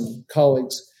with some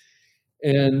colleagues.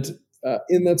 And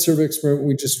in that survey experiment,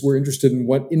 we just were interested in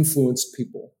what influenced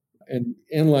people, and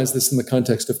analyze this in the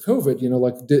context of COVID.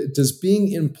 Does being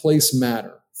in place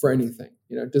matter for anything?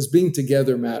 Does being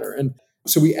together matter? And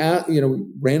so we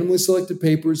randomly selected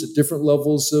papers at different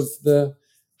levels of the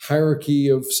hierarchy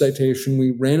of citation.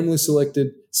 We randomly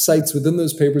selected sites within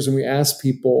those papers, and we asked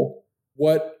people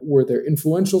what were their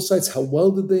influential sites, how well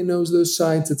did they know those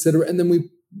sites, et cetera. And then we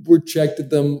rejected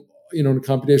them, in a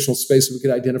computational space so we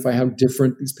could identify how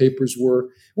different these papers were.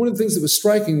 One of the things that was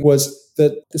striking was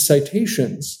that the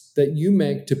citations that you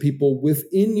make to people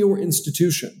within your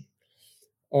institution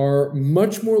are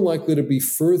much more likely to be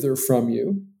further from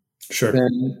you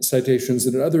than citations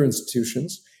at other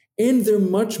institutions. And they're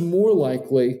much more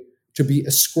likely to be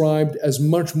ascribed as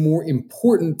much more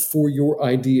important for your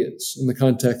ideas in the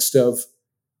context of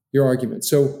your argument.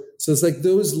 So it's like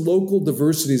those local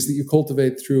diversities that you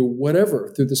cultivate through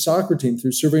the soccer team,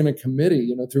 through serving a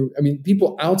committee,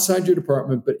 people outside your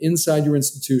department, but inside your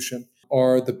institution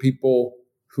are the people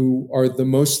who are the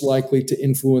most likely to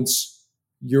influence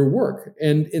your work.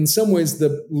 And in some ways,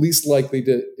 the least likely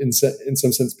to, in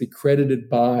some sense, be credited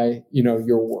by,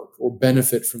 your work or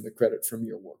benefit from the credit from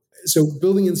your work. So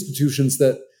building institutions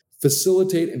that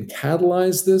facilitate and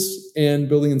catalyze this, and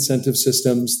building incentive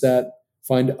systems that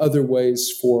find other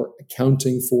ways for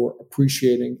accounting for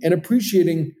appreciating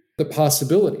the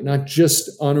possibility, not just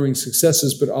honoring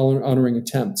successes, but honoring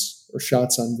attempts or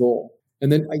shots on goal.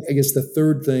 And then I guess the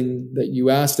third thing that you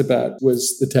asked about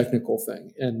was the technical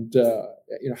thing. And,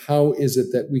 how is it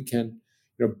that we can,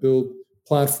 build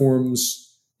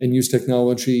platforms and use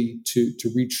technology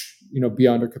to reach,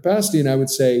 beyond our capacity? And I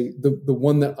would say the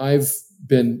one that I've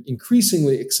been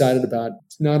increasingly excited about,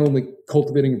 not only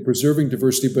cultivating and preserving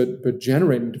diversity, but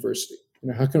generating diversity.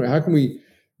 How can we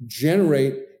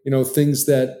generate, things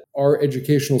that our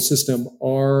educational system,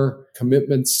 our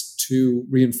commitments to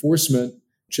reinforcement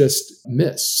just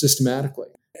miss systematically?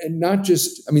 And not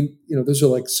just, those are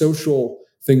like social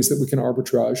things that we can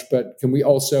arbitrage, but can we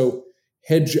also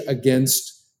hedge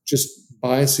against just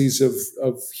biases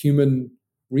of human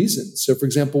reason. So, for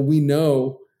example, we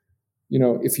know,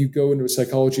 if you go into a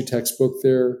psychology textbook,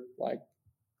 there are like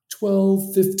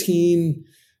 12, 15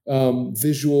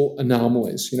 visual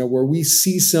anomalies, where we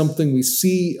see something, we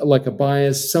see like a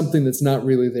bias, something that's not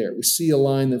really there. We see a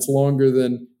line that's longer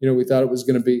than, we thought it was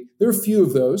going to be. There are a few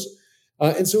of those.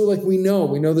 And so like we know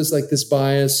there's like this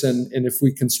bias, and if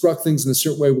we construct things in a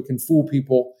certain way, we can fool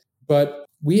people. But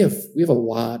we have a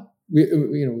lot. We have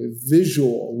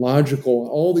visual, logical,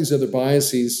 all these other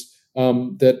biases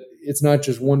that it's not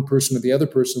just one person or the other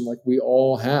person, like we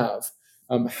all have.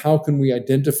 How can we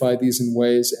identify these in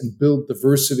ways and build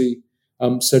diversity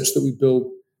such that we build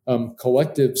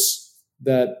collectives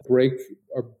that break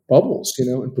our bubbles,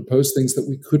 and propose things that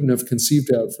we couldn't have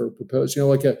conceived of or proposed?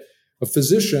 Like a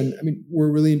physician,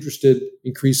 we're really interested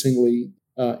increasingly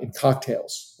in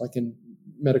cocktails, like in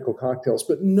medical cocktails,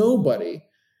 but nobody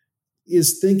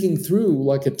is thinking through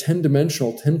like a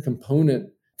 10-dimensional, 10-component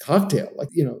cocktail. Like,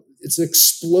 it's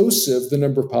explosive, the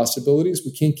number of possibilities.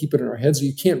 We can't keep it in our heads.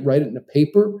 You can't write it in a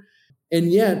paper.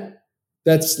 And yet,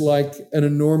 that's like an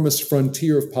enormous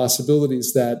frontier of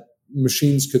possibilities that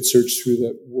machines could search through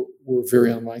that we're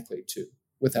very unlikely to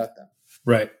without them.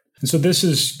 Right. And so this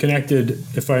is connected,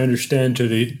 if I understand, to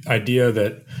the idea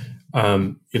that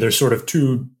there's sort of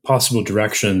two possible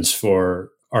directions for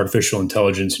artificial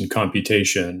intelligence and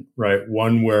computation, right?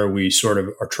 One where we sort of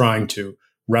are trying to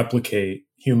replicate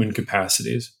human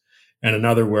capacities, and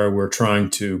another where we're trying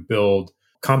to build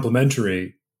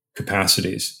complementary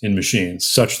capacities in machines,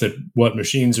 such that what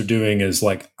machines are doing is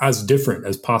like as different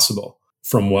as possible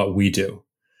from what we do,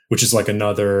 which is like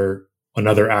another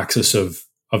axis of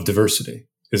diversity.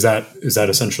 Is that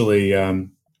essentially?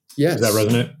 Yes. Does that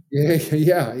resonate?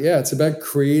 Yeah. It's about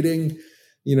creating,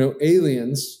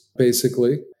 aliens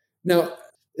basically. Now,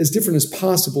 as different as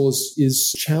possible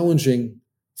is challenging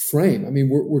frame.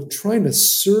 We're trying to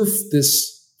surf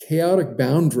this chaotic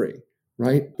boundary,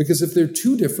 right? Because if they're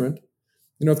too different,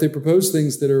 if they propose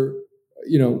things that are,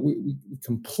 we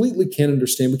completely can't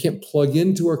understand, we can't plug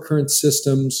into our current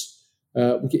systems.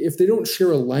 If they don't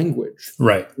share a language,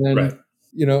 right, then, right.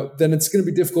 Then it's going to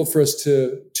be difficult for us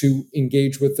to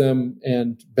engage with them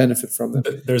and benefit from them.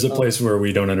 There's a place where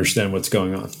we don't understand what's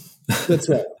going on.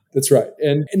 That's right.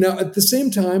 And now at the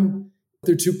same time, if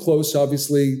they're too close,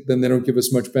 obviously, then they don't give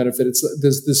us much benefit.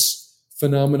 There's this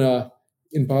phenomena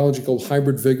in biology called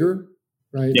hybrid vigor,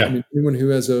 right? Yeah. Anyone who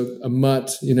has a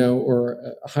mutt, or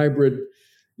a hybrid,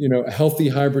 a healthy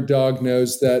hybrid dog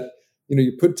knows that,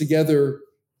 you put together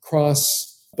cross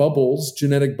bubbles,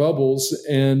 genetic bubbles,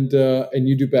 and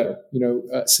you do better.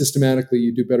 Systematically,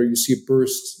 you do better. You see a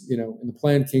burst, in the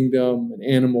plant kingdom and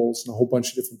animals and a whole bunch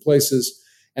of different places.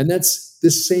 And that's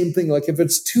the same thing. Like if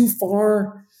it's too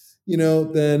far,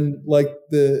 then like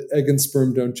the egg and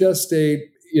sperm don't gestate.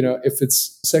 If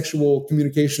it's sexual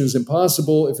communication is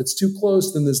impossible. If it's too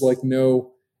close, then there's like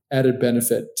no added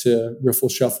benefit to riffle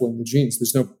shuffling the genes.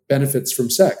 There's no benefits from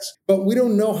sex. But we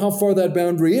don't know how far that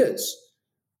boundary is,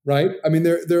 right?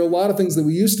 There are a lot of things that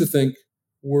we used to think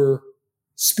were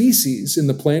species in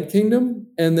the plant kingdom.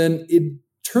 And then it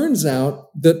turns out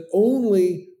that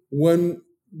only when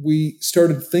we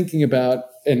started thinking about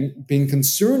and being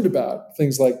concerned about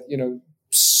things like,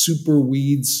 super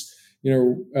weeds,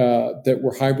 that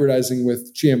we're hybridizing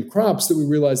with GM crops, that we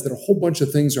realized that a whole bunch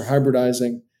of things are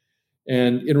hybridizing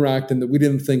and interacting that we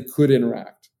didn't think could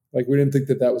interact. Like we didn't think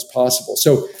that was possible.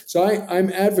 So I'm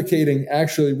advocating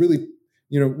actually really,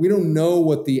 we don't know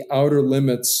what the outer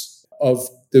limits of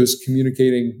those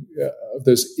communicating, of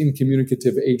those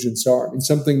incommunicative agents are.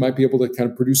 Something might be able to kind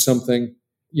of produce something,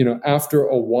 after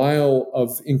a while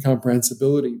of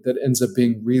incomprehensibility that ends up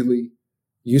being really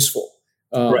useful.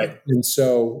 Right. And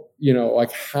so,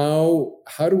 like how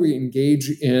do we engage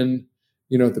in,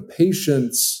 the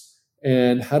patience,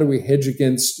 and how do we hedge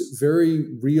against very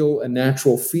real and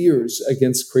natural fears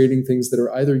against creating things that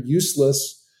are either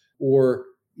useless or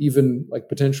even like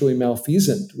potentially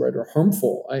malfeasant, right, or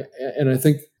harmful. I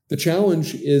think the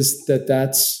challenge is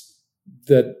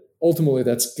that ultimately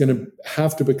that's going to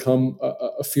have to become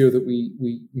a fear that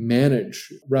we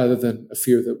manage rather than a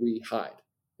fear that we hide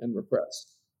and repress.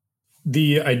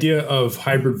 The idea of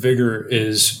hybrid vigor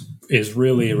is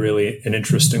really, really an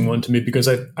interesting one to me, because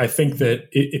I think that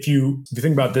if you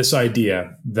think about this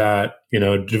idea that,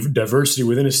 diversity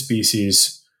within a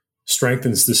species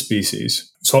strengthens the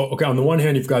species. So, okay, on the one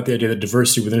hand, you've got the idea that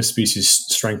diversity within a species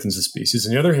strengthens the species.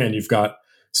 On the other hand, you've got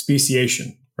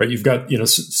speciation, right? You've got,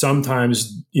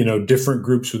 sometimes, different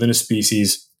groups within a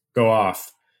species go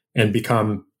off and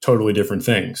become totally different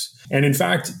things. And in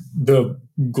fact, the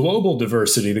global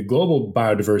diversity, the global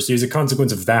biodiversity is a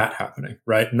consequence of that happening,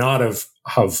 right? Not of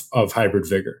hybrid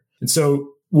vigor. And so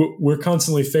we're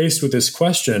constantly faced with this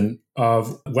question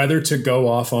of whether to go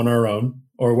off on our own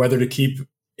or whether to keep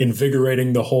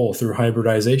invigorating the whole through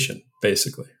hybridization,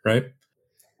 basically, right?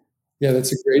 Yeah,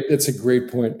 that's a great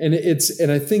point.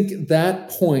 And I think that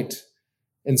point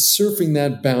and surfing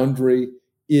that boundary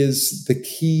is the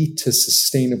key to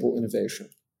sustainable innovation,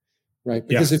 right?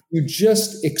 Because if you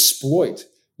just exploit,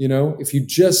 if you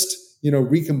just,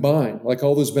 recombine like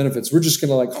all those benefits, we're just going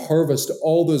to like harvest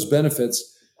all those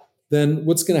benefits, then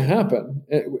what's going to happen?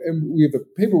 And we have a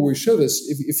paper where we show this.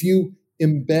 If you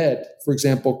embed, for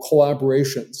example,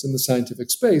 collaborations in the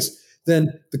scientific space,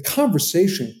 then the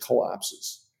conversation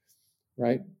collapses,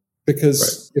 right?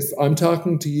 Because if I'm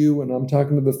talking to you and I'm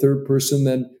talking to the third person,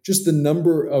 then just the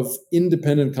number of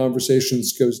independent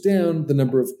conversations goes down. The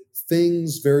number of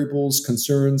things, variables,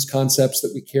 concerns, concepts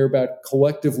that we care about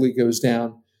collectively goes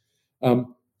down.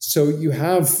 So you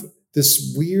have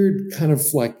this weird kind of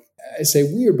like, I say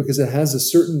weird because it has a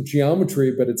certain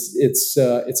geometry, but it's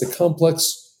a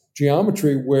complex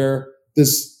geometry where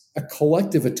there's a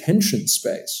collective attention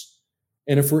space.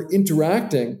 And if we're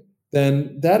interacting,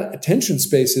 then that attention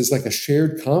space is like a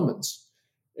shared commons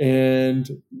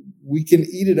and we can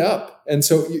eat it up. And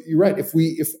so you're right.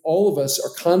 If all of us are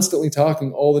constantly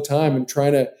talking all the time and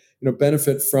trying to,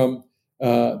 benefit from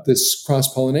this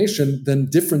cross-pollination, then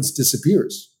difference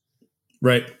disappears.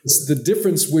 Right. It's the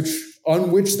difference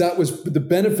on which that was the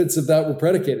benefits of that were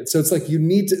predicated. So it's like you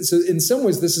need to, so in some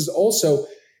ways this is also,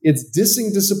 it's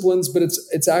dissing disciplines, but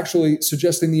it's actually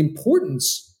suggesting the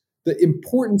importance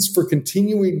for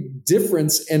continuing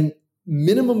difference and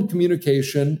minimum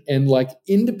communication and like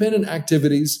independent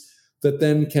activities that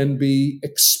then can be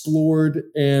explored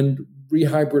and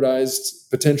rehybridized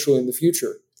potentially in the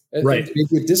future, right?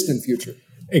 Maybe a distant future.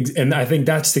 And I think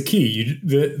that's the key.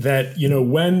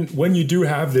 When you do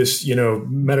have this,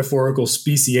 metaphorical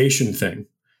speciation thing,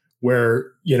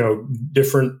 where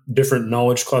different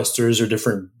knowledge clusters or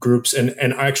different groups, and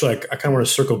actually I kind of want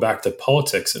to circle back to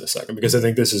politics in a second because I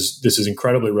think this is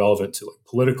incredibly relevant to like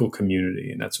political community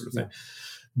and that sort of thing.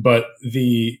 But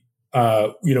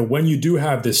when you do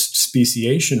have this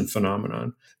speciation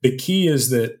phenomenon, the key is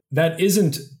that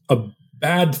isn't a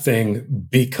bad thing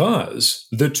because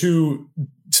the two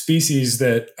species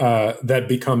that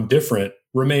become different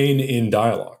remain in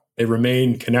dialogue. They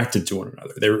remain connected to one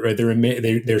another.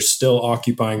 They're still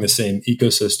occupying the same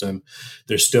ecosystem.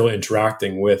 They're still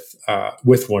interacting with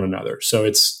one another. So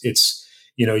it's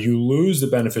you lose the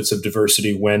benefits of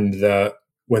diversity when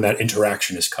that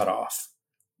interaction is cut off.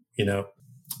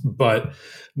 But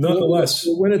nonetheless,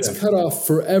 when it's cut off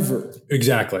forever.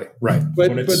 Exactly right.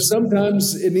 But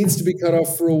sometimes it needs to be cut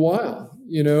off for a while.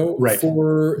 Right.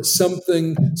 For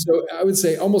something. So I would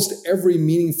say almost every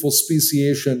meaningful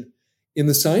speciation in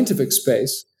the scientific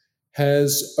space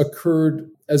has occurred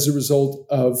as a result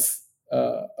of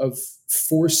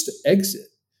forced exit.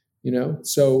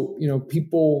 So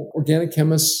people, organic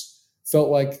chemists, felt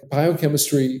like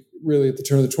biochemistry really at the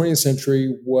turn of the 20th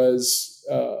century was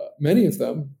many of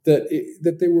them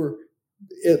that they were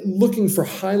looking for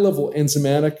high-level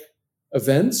enzymatic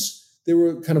events. They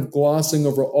were kind of glossing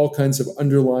over all kinds of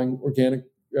underlying organic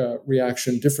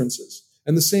reaction differences,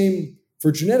 and the same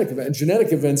for genetic events.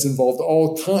 Genetic events involved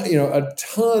a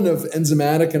ton of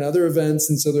enzymatic and other events.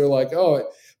 And so they're like,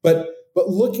 but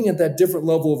looking at that different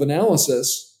level of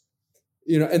analysis,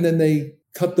 and then they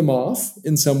cut them off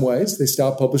in some ways. They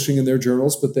stopped publishing in their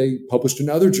journals, but they published in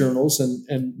other journals.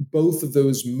 And both of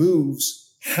those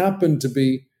moves happened to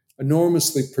be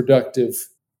enormously productive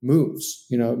moves.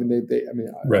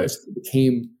 Right. It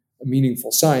became a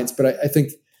meaningful science. But I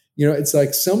think, it's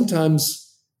like sometimes,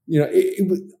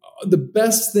 the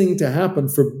best thing to happen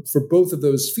for both of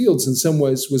those fields in some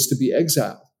ways was to be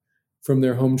exiled from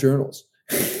their home journals,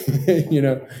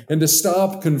 and to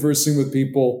stop conversing with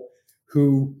people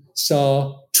who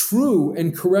saw true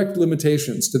and correct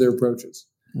limitations to their approaches.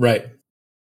 Right.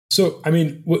 So,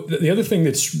 the other thing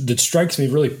that strikes me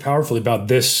really powerfully about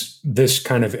this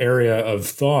kind of area of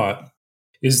thought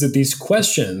is that these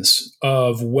questions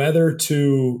of whether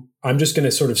to, I'm just going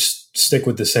to sort of stick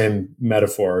with the same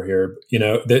metaphor here,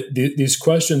 these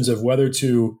questions of whether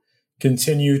to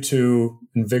continue to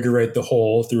invigorate the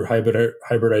whole through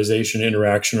hybridization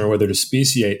interaction or whether to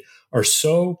speciate are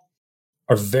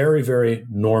very, very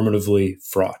normatively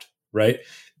fraught, right?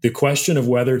 The question of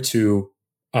whether to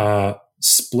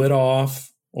split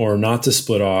off or not to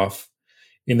split off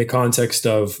in the context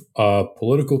of a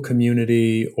political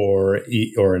community or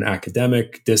an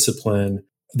academic discipline,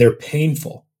 they're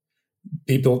painful.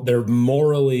 people, they're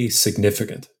morally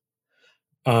significant.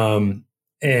 And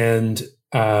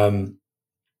I mean,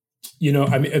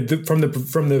 from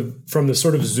the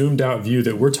sort of zoomed out view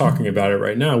that we're talking about it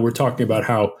right now, we're talking about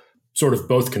how sort of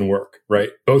both can work,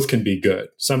 right? Both can be good.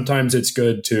 Sometimes it's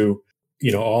good to,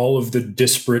 all of the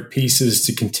disparate pieces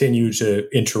to continue to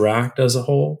interact as a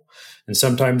whole. And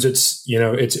sometimes it's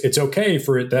okay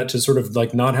for that to sort of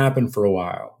like not happen for a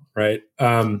while, right?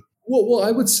 Well,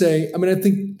 I would say, I mean, I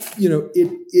think, you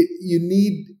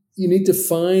need to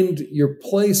find your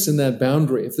place in that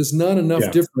boundary. If there's not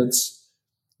enough difference,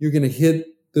 you're going to hit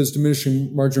those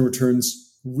diminishing marginal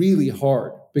returns really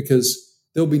hard because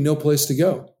there'll be no place to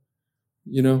go.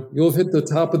 You'll have hit the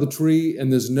top of the tree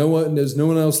and there's no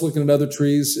one else looking at other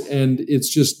trees, and it's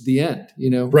just the end,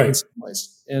 right. In some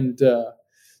ways. And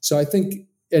so I think,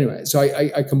 anyway, so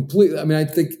I completely, I mean, I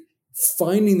think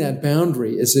finding that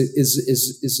boundary is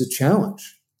a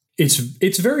challenge.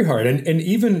 It's very hard. And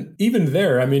even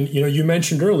there, I mean, you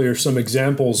mentioned earlier some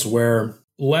examples where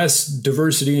less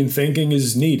diversity in thinking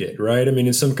is needed, right? I mean,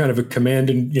 it's some kind of a command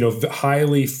and,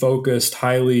 highly focused,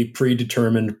 highly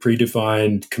predetermined,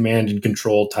 predefined command and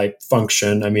control type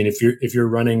function. I mean, if you're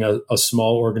running a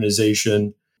small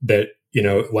organization that,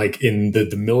 like in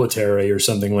the military or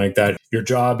something like that, your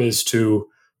job is to,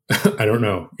 I don't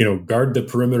know, guard the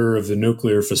perimeter of the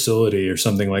nuclear facility or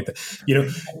something like that. You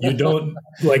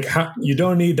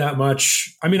don't need that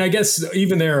much. I mean, I guess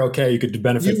even there, okay, you could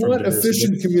benefit from diversity.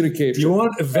 Efficient communication. You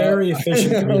want a very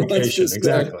efficient communication.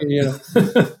 Exactly. And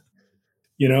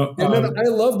then I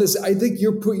love this. I think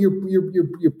you're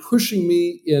pushing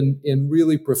me in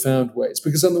really profound ways,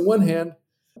 because on the one hand,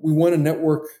 we want to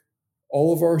network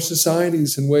all of our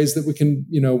societies in ways that we can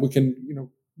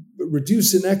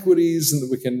reduce inequities and that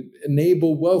we can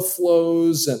enable wealth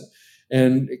flows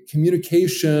and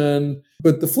communication.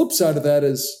 But the flip side of that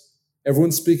is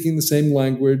everyone's speaking the same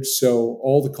language. So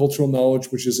all the cultural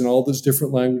knowledge, which is in all those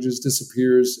different languages,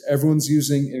 disappears. Everyone's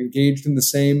using and engaged in the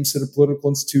same set of political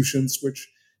institutions, which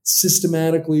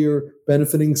systematically are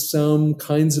benefiting some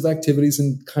kinds of activities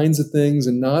and kinds of things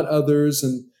and not others.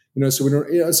 And, so we don't,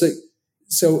 it's like,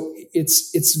 so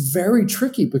it's very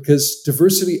tricky because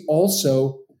diversity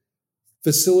also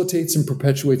facilitates and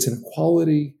perpetuates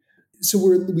inequality. So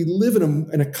we live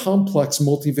in a complex,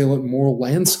 multivalent moral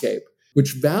landscape,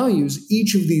 which values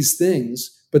each of these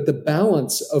things, but the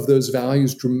balance of those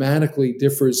values dramatically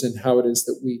differs in how it is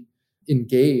that we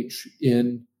engage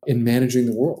in managing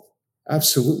the world.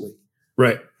 Absolutely.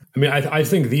 Right. I mean, I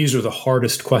think these are the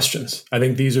hardest questions. I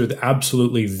think these are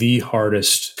absolutely the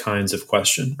hardest kinds of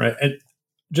question, right? And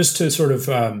just to sort of,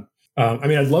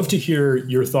 I'd love to hear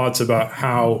your thoughts about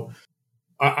how,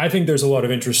 I think there's a lot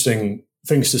of interesting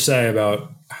things to say about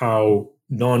how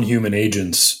non-human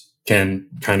agents can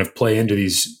kind of play into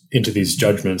these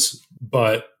judgments.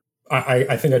 But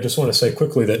I think I just want to say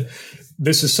quickly that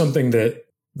this is something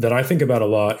that I think about a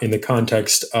lot in the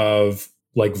context of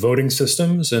like voting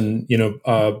systems and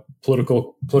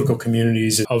political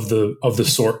communities of the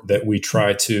sort that we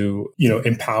try to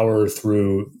empower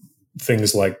through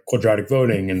things like quadratic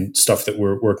voting and stuff that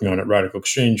we're working on at Radical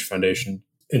Exchange Foundation.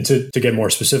 And to get more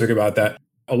specific about that,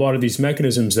 a lot of these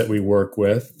mechanisms that we work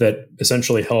with that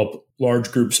essentially help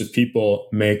large groups of people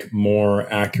make more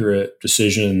accurate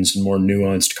decisions and more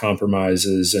nuanced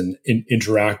compromises and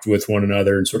interact with one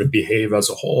another and sort of behave as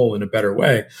a whole in a better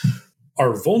way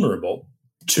are vulnerable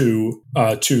to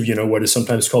what is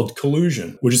sometimes called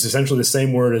collusion, which is essentially the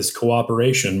same word as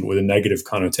cooperation with a negative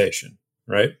connotation,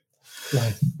 right?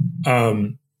 Right.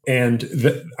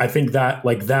 I think that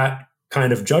like that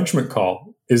kind of judgment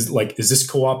call is this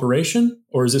cooperation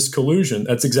or is this collusion?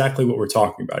 That's exactly what we're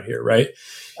talking about here, right?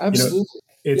 Absolutely.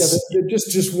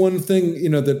 Just one thing,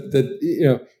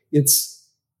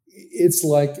 it's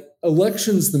like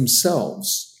elections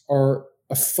themselves are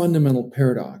a fundamental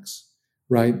paradox,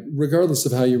 right? Regardless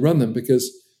of how you run them, because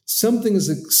something is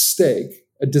at stake,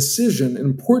 an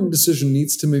important decision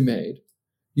needs to be made.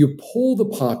 You poll the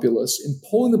populace. In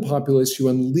polling the populace, you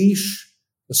unleash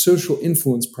a social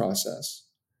influence process.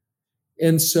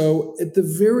 And so at the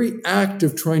very act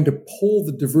of trying to poll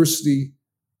the diversity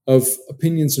of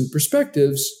opinions and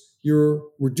perspectives, you're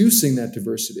reducing that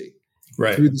diversity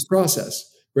through this process.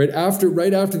 Right after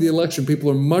the election, people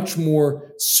are much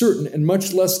more certain and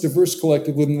much less diverse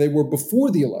collectively than they were before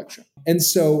the election. And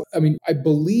so, I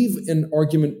believe in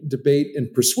argument, debate,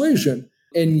 and persuasion,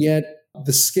 and yet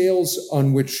the scales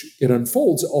on which it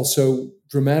unfolds also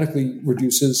dramatically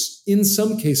reduces, in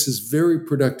some cases, very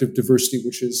productive diversity,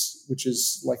 which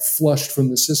is like flushed from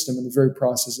the system in the very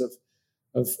process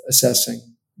of assessing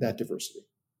that diversity.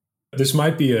 This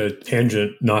might be a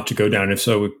tangent not to go down. If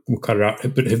so, we'll cut it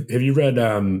out. But have you read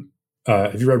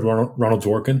Ronald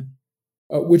Dworkin?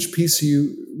 Which piece are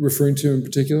you referring to in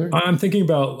particular? I'm thinking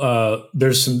about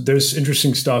there's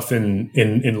interesting stuff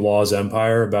in Law's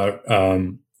Empire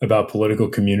about political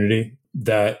community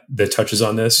that touches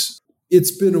on this.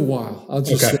 It's been a while. I'll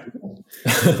just say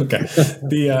okay.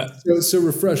 So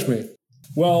refresh me.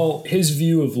 Well, his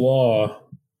view of law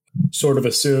sort of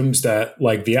assumes that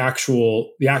like the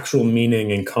actual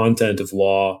meaning and content of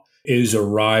law is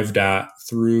arrived at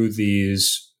through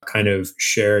these kind of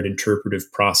shared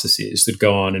interpretive processes that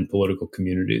go on in political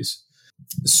communities,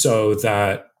 so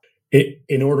that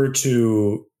in order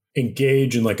to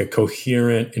engage in like a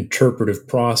coherent interpretive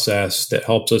process that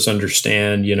helps us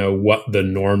understand, what the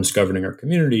norms governing our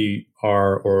community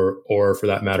are, or for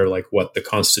that matter, like what the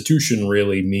Constitution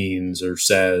really means or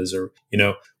says, or,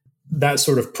 that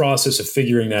sort of process of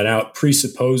figuring that out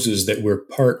presupposes that we're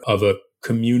part of a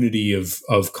community of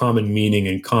common meaning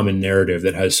and common narrative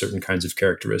that has certain kinds of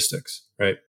characteristics,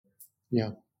 right? Yeah.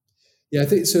 I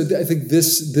think so. I think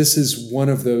this is one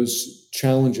of those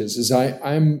challenges. Is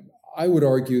I would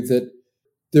argue that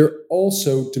there are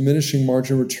also diminishing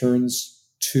marginal returns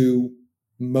to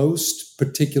most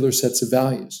particular sets of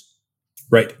values.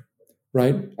 Right.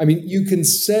 I mean, you can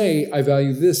say I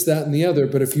value this, that, and the other,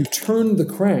 but if you turn the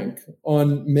crank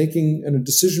on making a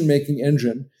decision-making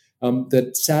engine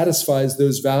that satisfies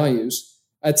those values,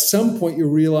 at some point you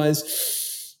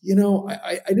realize,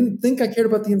 I didn't think I cared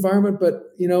about the environment,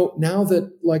 but now that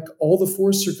like all the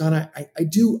forests are gone, I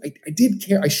did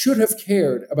care. I should have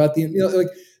cared about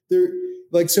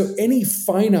so any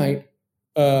finite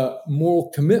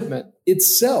moral commitment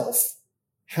itself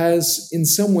has in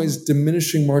some ways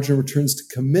diminishing marginal returns to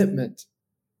commitment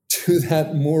to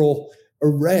that moral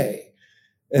array.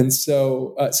 And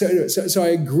so I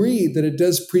agree that it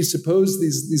does presuppose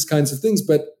these kinds of things,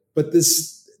 but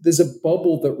there's a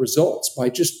bubble that results by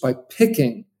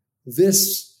picking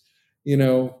this,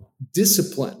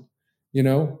 discipline,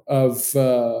 of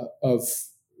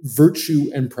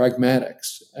virtue and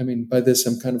pragmatics. I mean, by this,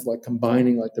 I'm kind of like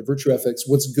combining like the virtue ethics,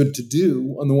 what's good to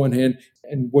do on the one hand,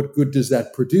 and what good does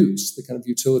that produce, the kind of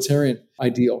utilitarian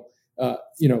ideal.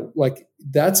 Like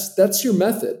that's your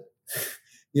method.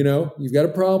 You've got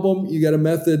a problem, you got a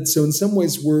method. So in some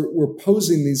ways, we're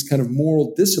posing these kind of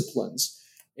moral disciplines,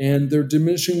 and they're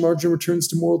diminishing marginal returns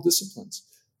to moral disciplines.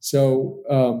 So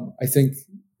I think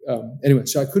anyway.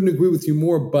 So I couldn't agree with you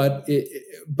more, but it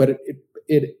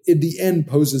in the end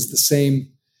poses the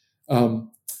same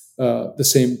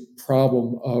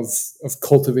problem of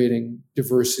cultivating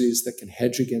diversities that can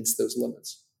hedge against those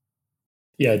limits.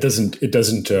 Yeah, it doesn't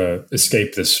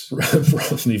escape this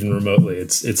even remotely.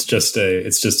 It's just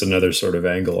another sort of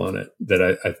angle on it that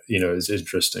I is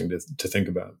interesting to think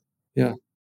about. Yeah.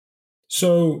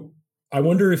 So I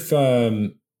wonder if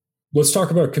let's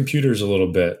talk about computers a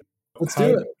little bit. Let's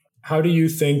do it. How do you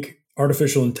think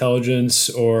artificial intelligence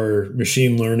or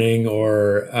machine learning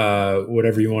or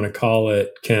whatever you want to call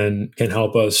it can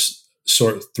help us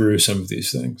sort through some of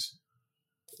these things?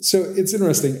 So it's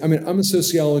interesting. I mean, I'm a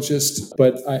sociologist,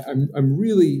 but I'm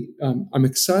really I'm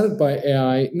excited by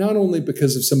AI, not only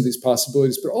because of some of these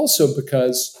possibilities, but also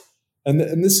because, and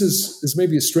this is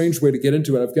maybe a strange way to get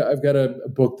into it. I've got a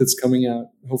book that's coming out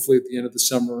hopefully at the end of the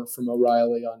summer from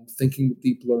O'Reilly on thinking with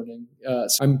deep learning.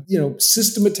 So I'm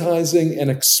systematizing and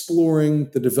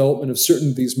exploring the development of certain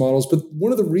of these models. But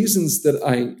one of the reasons that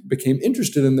I became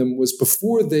interested in them was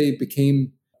before they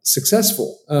became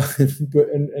successful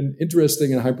and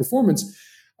interesting and high performance,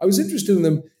 I was interested in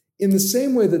them in the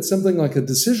same way that something like a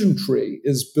decision tree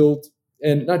is built,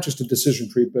 and not just a decision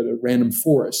tree, but a random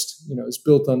forest, is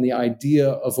built on the idea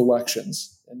of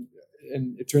elections.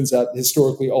 And it turns out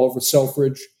historically Oliver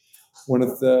Selfridge, one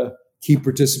of the key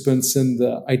participants in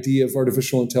the idea of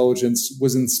artificial intelligence,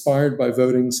 was inspired by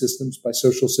voting systems, by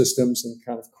social systems, and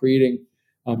kind of creating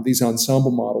these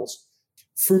ensemble models.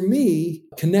 For me,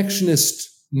 connectionist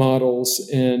models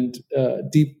and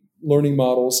deep learning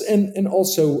models, and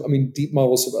also, I mean, deep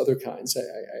models of other kinds.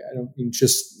 I don't mean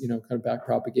just kind of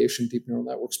backpropagation deep neural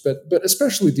networks, but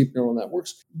especially deep neural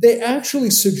networks. They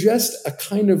actually suggest a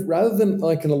kind of, rather than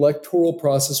like an electoral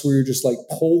process where you're just like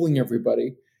polling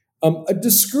everybody, a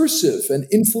discursive and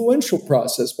influential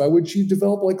process by which you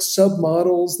develop like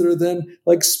submodels that are then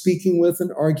like speaking with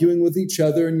and arguing with each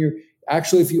other. And you're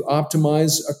actually, if you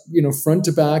optimize front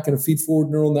to back and a feed forward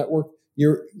neural network,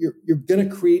 you're going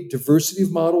to create diversity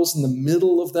of models in the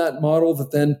middle of that model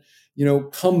that then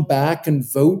come back and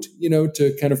vote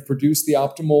to kind of produce the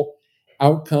optimal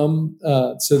outcome.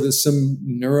 So there's some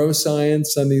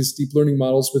neuroscience on these deep learning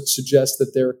models which suggests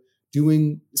that they're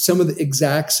doing some of the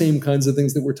exact same kinds of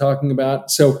things that we're talking about.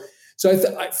 So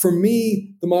for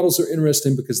me, the models are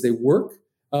interesting because they work,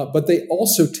 but they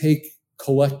also take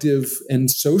collective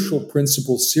and social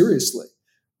principles seriously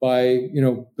by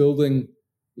building.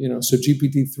 So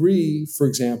GPT-3, for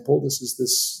example, this is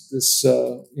this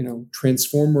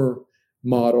transformer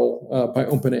model by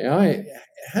OpenAI. It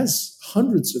has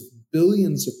hundreds of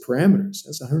billions of parameters. It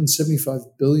has 175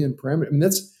 billion parameters. I mean,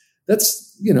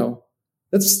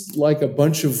 that's like a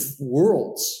bunch of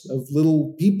worlds of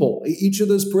little people. Each of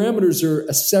those parameters are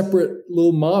a separate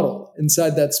little model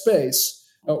inside that space,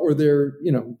 or they're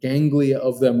ganglia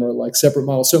of them are like separate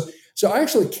models. So I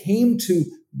actually came to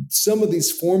some of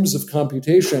these forms of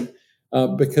computation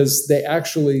because they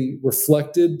actually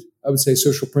reflected, I would say,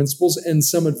 social principles, and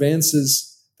some advances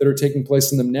that are taking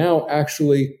place in them now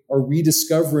actually are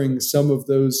rediscovering some of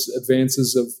those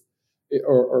advances of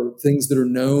or things that are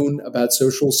known about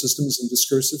social systems and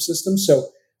discursive systems. So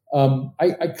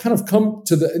I kind of come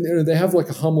to they have like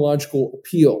a homological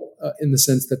appeal in the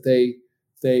sense that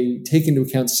they take into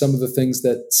account some of the things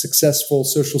that successful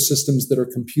social systems that are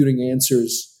computing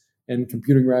answers and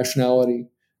computing rationality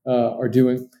are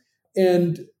doing.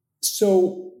 And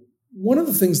so one of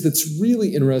the things that's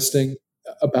really interesting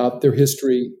about their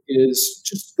history is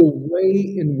just the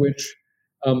way in which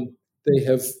they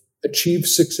have achieved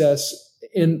success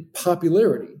and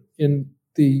popularity in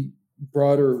the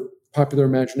broader popular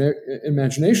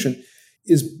imagination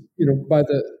is, by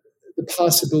the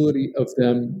possibility of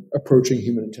them approaching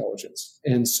human intelligence.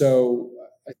 And so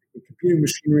I think computing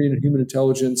machinery and human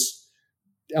intelligence,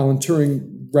 Alan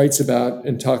Turing writes about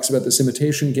and talks about this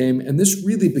imitation game. And this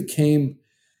really became,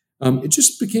 it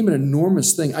just became an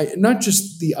enormous thing. Not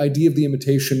just the idea of the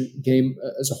imitation game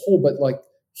as a whole, but like,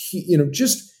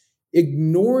 just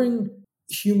ignoring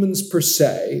humans per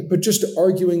se, but just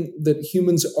arguing that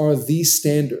humans are the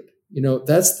standard.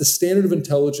 That's the standard of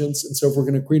intelligence. And so if we're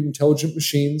going to create intelligent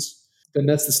machines, then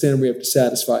that's the standard we have to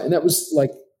satisfy. And that was,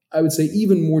 like, I would say,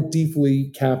 even more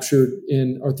deeply captured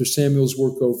in Arthur Samuel's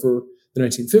work over the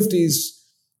 1950s,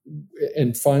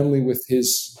 and finally with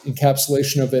his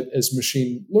encapsulation of it as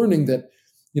machine learning, that,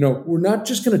 we're not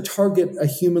just going to target a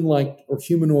human-like or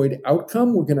humanoid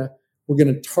outcome. We're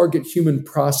going to target human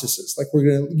processes. Like we're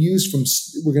going to use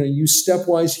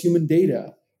stepwise human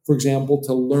data, for example,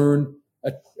 to learn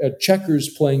a checkers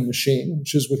playing machine,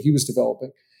 which is what he was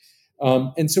developing.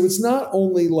 And so it's not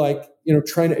only like,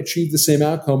 trying to achieve the same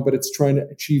outcome, but it's trying to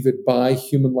achieve it by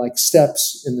human-like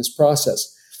steps in this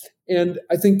process. And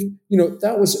I think,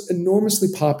 that was enormously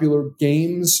popular.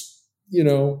 Games,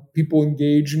 people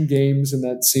engage in games, and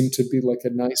that seemed to be like a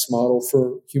nice model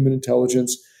for human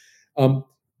intelligence.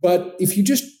 But if you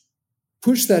just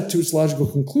push that to its logical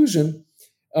conclusion,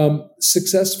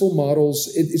 successful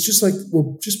models, it's just like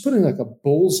we're just putting like a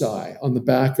bullseye on the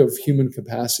back of human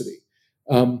capacity.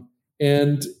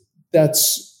 And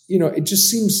that's, it just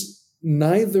seems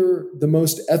neither the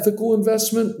most ethical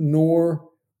investment nor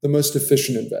the most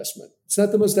efficient investment. It's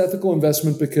not the most ethical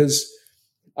investment because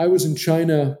I was in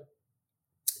China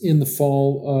in the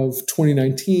fall of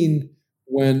 2019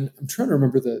 when, I'm trying to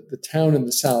remember the town in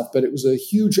the south, but it was a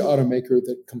huge automaker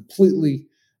that completely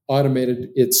automated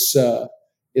its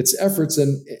efforts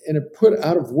and it put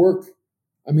out of work,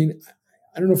 I mean,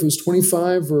 I don't know if it was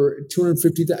 25 or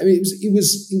 250. I mean, it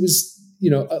was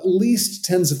at least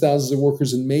tens of thousands of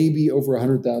workers and maybe over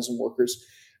 100,000 workers.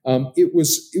 It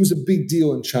was a big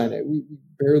deal in China. We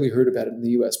barely heard about it in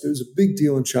the U.S., but it was a big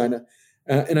deal in China.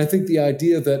 And I think the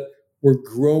idea that we're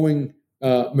growing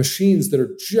machines that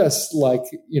are just like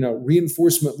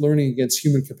reinforcement learning against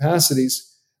human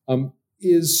capacities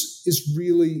is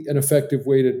really an effective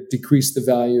way to decrease the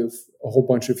value of a whole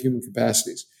bunch of human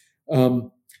capacities.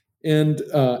 And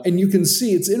you can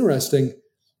see, it's interesting,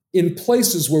 in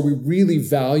places where we really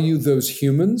value those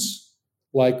humans,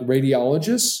 like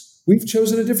radiologists, we've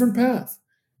chosen a different path.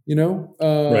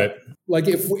 Right. Like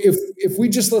if we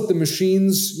just let the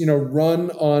machines,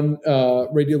 run on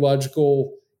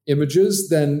radiological images,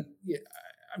 then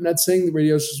I'm not saying the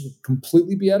radiologists would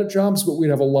completely be out of jobs, but we'd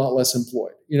have a lot less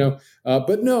employed.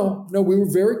 But no, we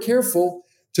were very careful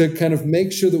to kind of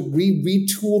make sure that we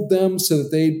retooled them so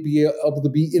that they'd be able to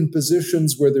be in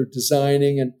positions where they're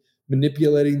designing and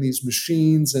manipulating these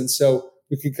machines. And so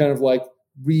we could kind of like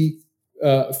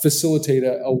facilitate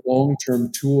a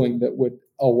long-term tooling that would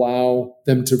allow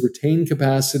them to retain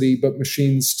capacity, but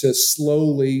machines to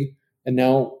slowly and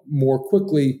now more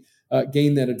quickly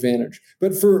gain that advantage.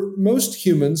 But for most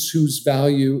humans whose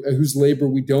labor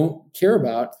we don't care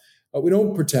about, we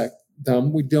don't protect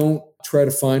them. We don't try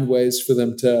to find ways for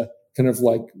them to kind of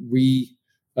like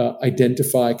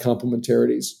identify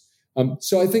complementarities.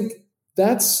 So I think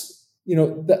that's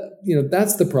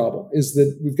that's the problem, is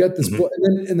that we've got this,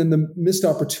 and then the missed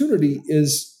opportunity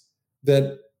is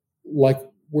that, like,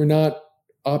 we're not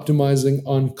optimizing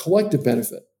on collective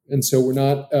benefit, and so we're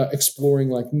not exploring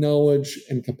like knowledge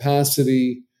and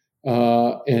capacity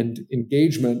and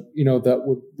engagement, that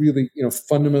would really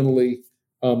fundamentally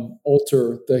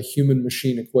alter the human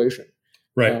machine equation.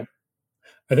 Right.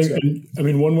 I think. So,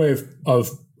 one way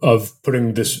of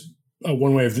putting this.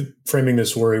 One way of framing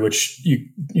this worry, which you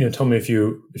tell me if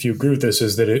you agree with this,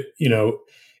 is that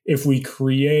if we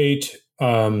create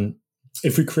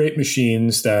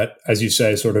machines that, as you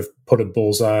say, sort of put a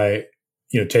bullseye,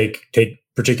 take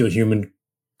particular human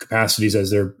capacities as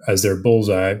their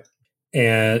bullseye,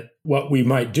 and what we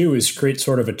might do is create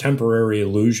sort of a temporary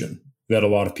illusion that a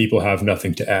lot of people have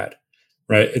nothing to add,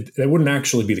 right? That wouldn't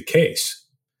actually be the case,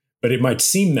 but it might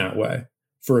seem that way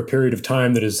for a period of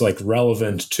time that is like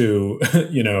relevant to,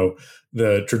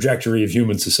 the trajectory of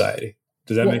human society.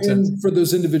 Does that make sense? And for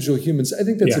those individual humans, I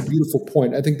think that's a beautiful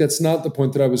point. I think that's not the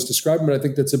point that I was describing, but I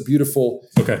think that's a beautiful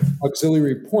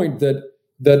auxiliary point that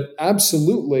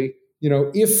absolutely,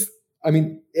 and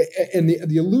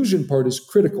the illusion part is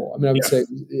critical. I would say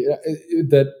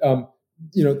that,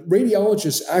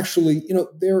 radiologists actually,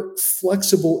 they're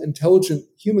flexible, intelligent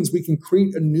humans. We can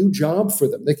create a new job for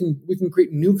them. We can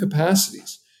create new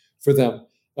capacities for them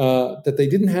that they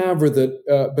didn't have, or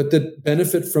but that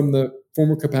benefit from the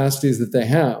former capacities that they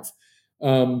have,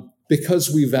 because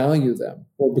we value them,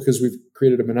 or because we've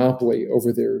created a monopoly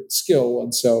over their skill,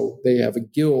 and so they have a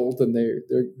guild, and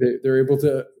they're able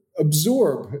to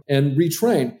absorb and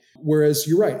retrain. Whereas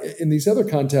you're right, in these other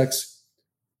contexts,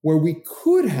 where we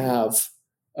could have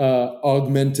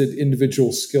augmented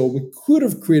individual skill, we could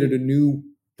have created a new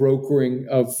brokering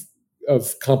of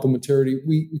complementarity.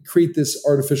 We create this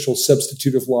artificial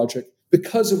substitutive logic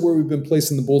because of where we've been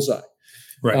placing the bullseye.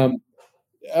 Right.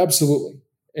 Absolutely.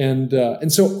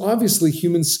 And so obviously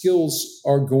human skills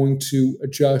are going to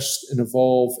adjust and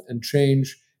evolve and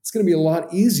change. It's going to be a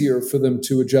lot easier for them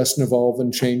to adjust and evolve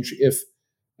and change if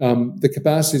the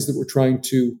capacities that we're trying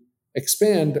to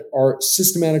expand are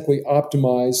systematically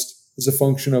optimized as a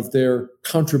function of their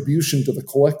contribution to the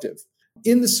collective.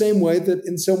 In the same way that,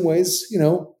 in some ways,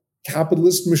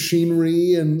 capitalist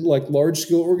machinery and like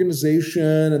large-scale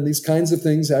organization and these kinds of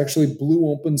things actually blew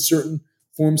open certain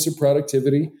forms of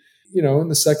productivity, in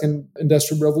the second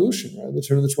industrial revolution, right, at the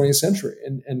turn of the 20th century.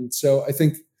 And so I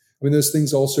think, those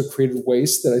things also created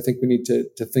waste that I think we need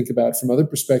to think about from other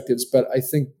perspectives. But I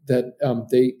think that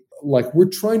we're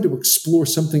trying to explore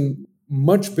something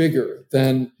much bigger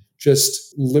than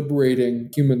just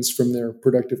liberating humans from their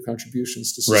productive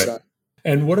contributions to society. Right.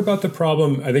 And what about the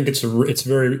problem? I think it's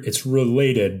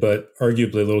related, but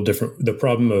arguably a little different. The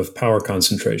problem of power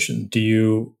concentration.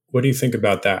 What do you think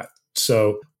about that?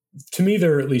 So, to me,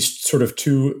 there are at least sort of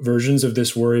two versions of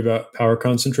this worry about power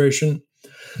concentration.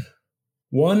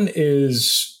 One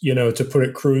is, to put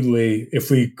it crudely, if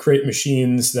we create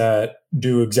machines that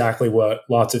do exactly what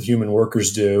lots of human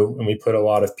workers do, and we put a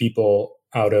lot of people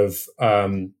out of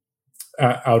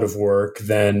work,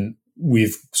 then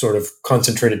we've sort of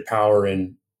concentrated power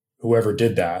in whoever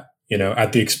did that,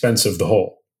 at the expense of the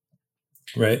whole,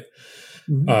 right?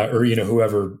 Mm-hmm. Or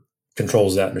whoever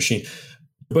controls that machine.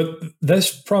 But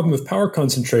this problem of power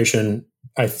concentration,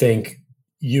 I think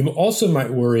you also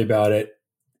might worry about it,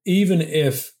 even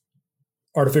if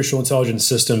artificial intelligence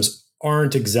systems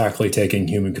aren't exactly taking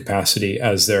human capacity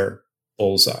as their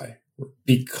bullseye.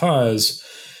 Because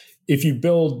if you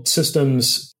build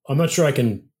systems, I'm not sure I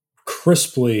can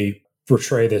crisply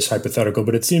portray this hypothetical,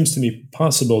 but it seems to me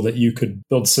possible that you could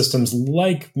build systems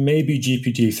like maybe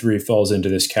GPT-3 falls into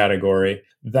this category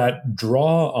that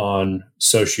draw on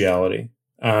sociality,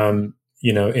 in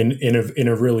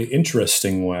a really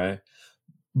interesting way,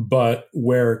 but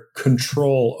where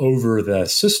control over the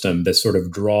system that sort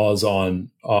of draws on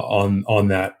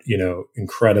that,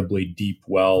 incredibly deep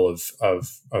well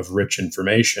of rich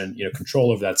information,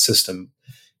 control of that system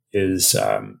is,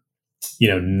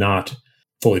 not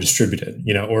fully distributed,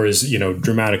 or is,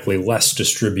 dramatically less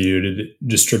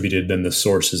distributed than the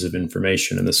sources of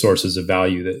information and the sources of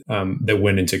value that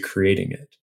went into creating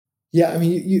it. Yeah,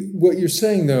 what you're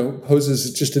saying, though,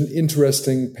 poses just an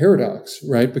interesting paradox,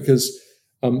 right? Because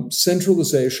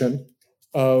centralization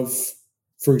of,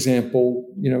 for example,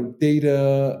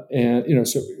 data, and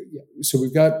so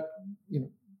we've got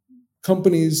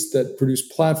companies that produce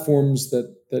platforms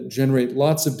that generate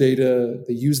lots of data.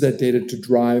 They use that data to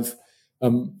drive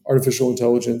artificial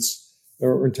intelligence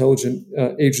or intelligent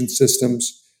agent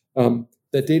systems.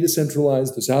 that data is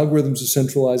centralized, those algorithms are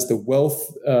centralized, the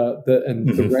wealth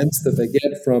the rents that they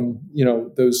get from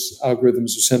those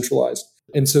algorithms are centralized.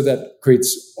 And so that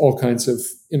creates all kinds of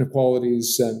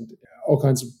inequalities and all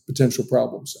kinds of potential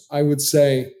problems. I would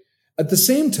say at the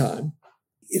same time,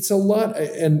 it's a lot,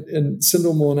 and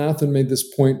Sendhil Mullainathan made this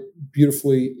point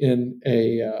beautifully in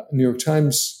a New York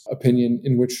Times opinion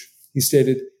in which he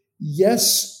stated,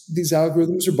 yes, these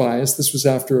algorithms are biased. This was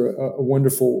after a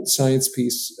wonderful science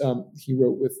piece he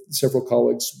wrote with several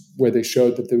colleagues where they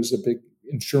showed that there was a big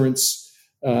insurance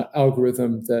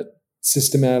algorithm that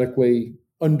systematically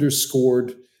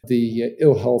underscored the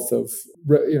ill health of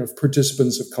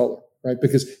participants of color, right?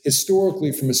 Because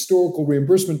historically, from historical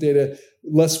reimbursement data,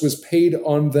 less was paid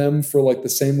on them for like the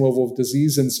same level of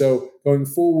disease. And so going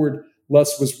forward,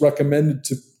 less was recommended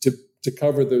to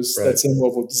cover that same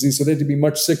level of disease. So they had to be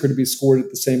much sicker to be scored at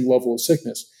the same level of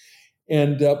sickness.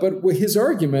 And but his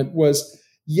argument was,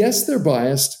 yes, they're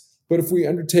biased, but if we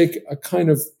undertake a kind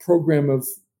of program of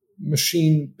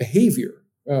machine behavior,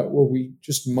 where we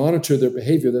just monitor their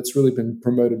behavior, that's really been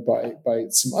promoted by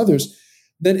some others,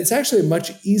 then it's actually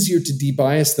much easier to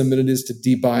debias them than it is to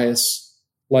debias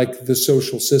like the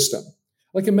social system.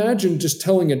 Like imagine just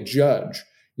telling a judge,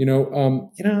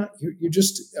 you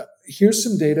just here's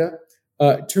some data.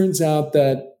 It turns out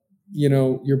that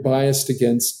you're biased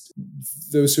against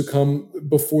those who come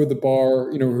before the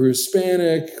bar, who are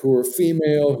Hispanic, who are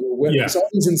female, who are women. Yeah. All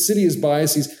these insidious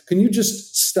biases. Can you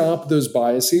just stop those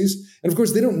biases? And of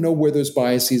course, they don't know where those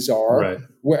biases are,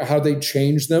 how they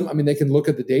change them. I mean, they can look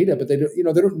at the data, but they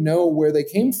don't know where they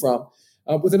came from.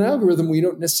 With an algorithm, we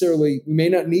may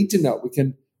not need to know. We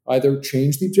can either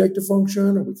change the objective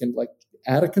function, or we can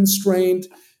add a constraint.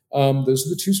 Those are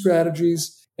the two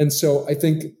strategies. And so I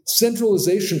think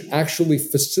centralization actually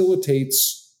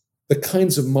facilitates the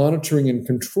kinds of monitoring and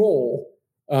control,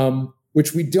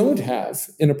 which we don't have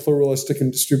in a pluralistic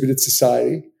and distributed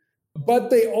society. But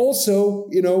they also,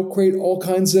 create all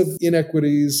kinds of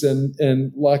inequities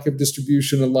and lack of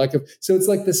distribution and so it's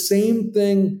like the same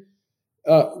thing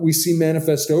we see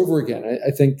manifest over again.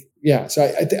 I think, yeah. So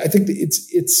I think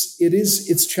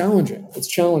it's challenging. It's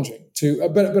challenging to,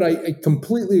 but I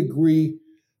completely agree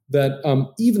that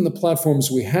even the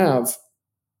platforms we have,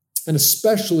 and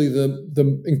especially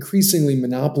the increasingly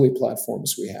monopoly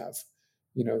platforms we have,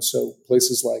 so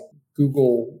places like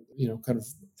Google, kind of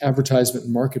advertisement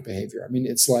and market behavior. I mean,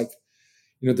 it's like,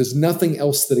 there's nothing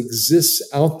else that exists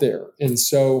out there. And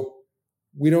so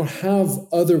we don't have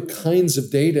other kinds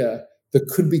of data that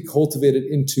could be cultivated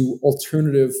into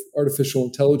alternative artificial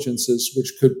intelligences,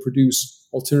 which could produce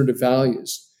alternative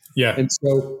values. Yeah. And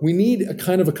so we need a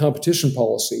kind of a competition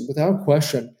policy, without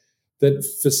question, that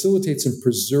facilitates and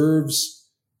preserves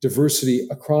diversity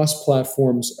across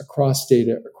platforms, across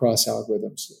data, across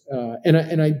algorithms.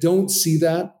 And I don't see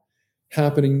that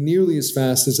happening nearly as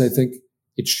fast as I think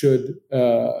it should.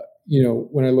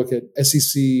 When I look at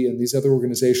SEC and these other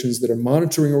organizations that are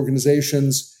monitoring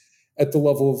organizations at the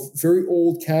level of very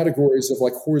old categories of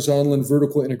like horizontal and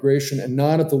vertical integration, and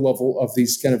not at the level of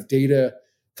these kind of data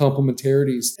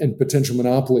complementarities and potential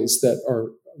monopolies that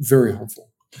are very harmful.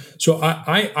 So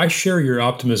I share your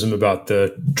optimism about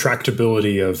the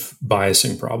tractability of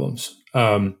biasing problems.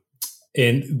 But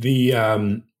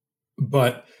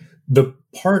the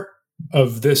part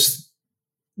of this,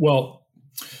 well,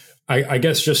 I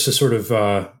guess just to sort of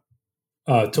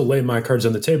to lay my cards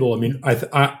on the table. I mean,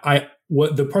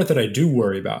 what the part that I do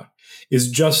worry about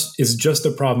is just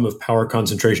the problem of power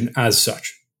concentration as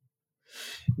such.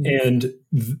 And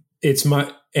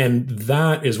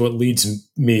that is what leads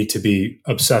me to be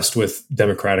obsessed with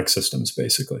democratic systems,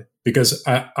 basically, because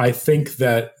I think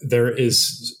that there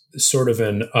is sort of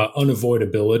an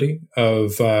unavoidability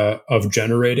of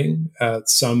generating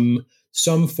some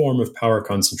form of power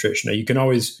concentration. Now, you can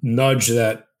always nudge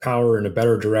that power in a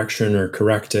better direction or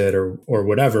correct it or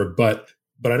whatever, but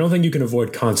I don't think you can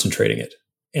avoid concentrating it.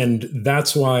 And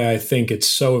that's why I think it's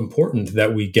so important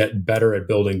that we get better at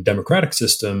building democratic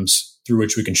systems through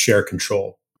which we can share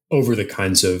control over the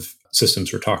kinds of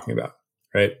systems we're talking about,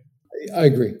 right? I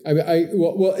agree.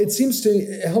 Well, it seems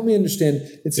to help me understand.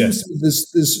 It seems to me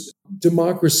this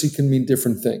democracy can mean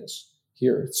different things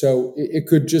here. So it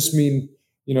could just mean,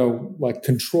 like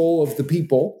control of the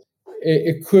people.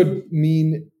 It could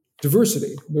mean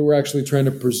diversity, that we're actually trying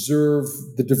to preserve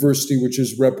the diversity which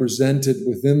is represented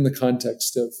within the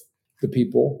context of the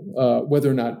people,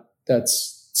 whether or not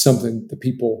that's something the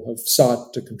people have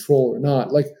sought to control or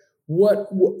not. Like,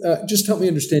 just help me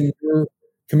understand your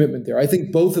commitment there. I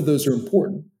think both of those are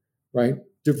important, right?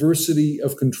 Diversity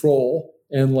of control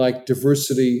and like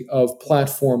diversity of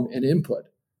platform and input,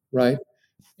 right?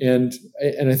 And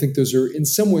I think those are in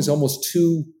some ways almost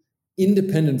two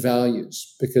independent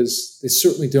values because they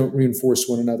certainly don't reinforce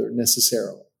one another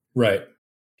necessarily. Right.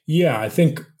 Yeah, I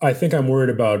think I'm worried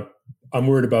about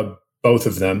both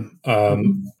of them.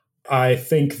 I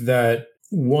think that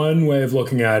one way of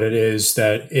looking at it is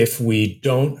that if we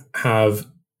don't have,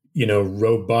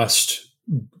 robust,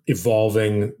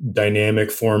 evolving,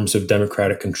 dynamic forms of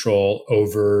democratic control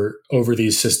over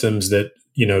these systems that,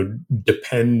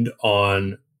 depend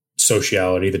on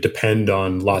sociality, that depend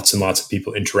on lots and lots of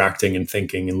people interacting and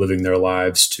thinking and living their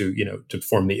lives to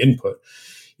form the input.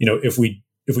 If we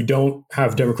don't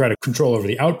have democratic control over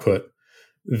the output,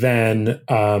 then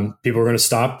people are going to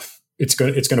stop. It's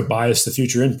going to bias the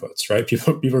future inputs, right?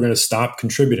 People are going to stop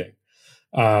contributing.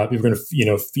 People are going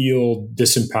to feel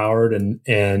disempowered and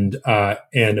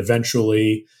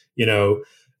eventually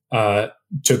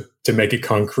to make it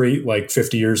concrete, like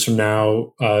 50 years from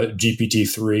now,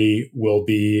 GPT-3 will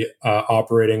be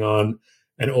operating on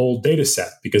an old data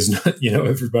set because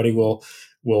everybody will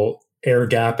air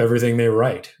gap everything they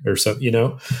write or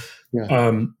something.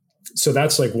 Yeah. So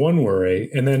that's like one worry,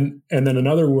 and then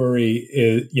another worry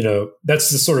is that's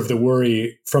the sort of the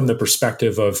worry from the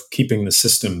perspective of keeping the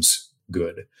systems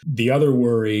good. The other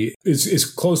worry is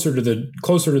closer to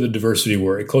the diversity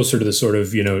worry, closer to the sort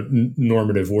of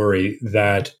normative worry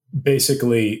that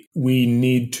basically we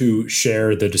need to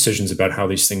share the decisions about how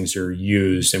these things are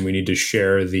used, and we need to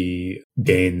share the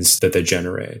gains that they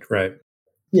generate, right?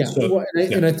 Yeah,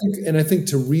 and I think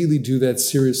to really do that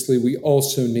seriously, we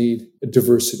also need a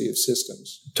diversity of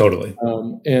systems. Totally.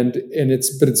 And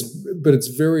it's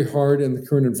very hard in the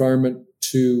current environment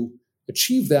to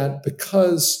achieve that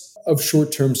because of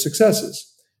short-term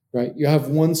successes, right? You have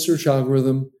one search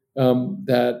algorithm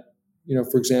that,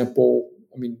 for example,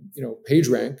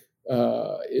 PageRank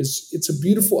it's a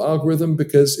beautiful algorithm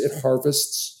because it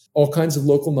harvests all kinds of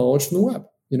local knowledge from the web.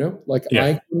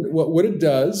 What it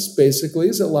does basically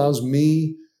is it allows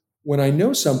me, when I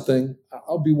know something,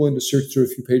 I'll be willing to search through a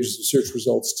few pages of search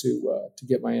results to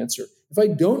get my answer. If I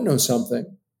don't know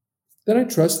something, then I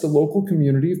trust the local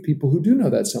community of people who do know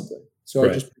that something. So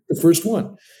I just pick the first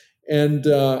one. And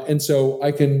so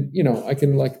I can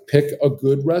like pick a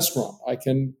good restaurant. I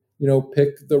can,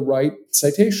 pick the right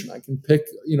citation. I can pick,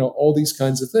 all these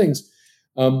kinds of things.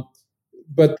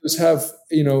 But those have,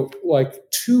 like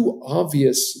two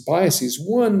obvious biases.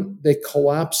 One, they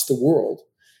collapse the world,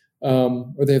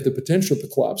 or they have the potential to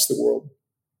collapse the world,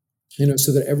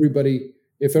 so that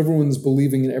if everyone's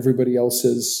believing in everybody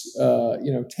else's,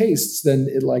 tastes, then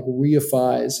it like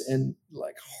reifies and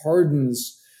like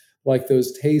hardens like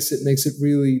those tastes. It makes it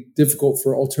really difficult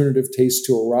for alternative tastes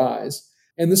to arise.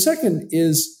 And the second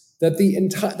is that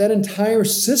that entire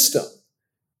system,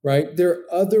 right? There are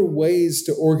other ways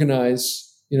to organize,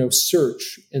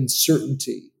 search and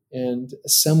certainty and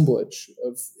assemblage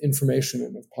of information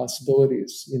and of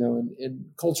possibilities, in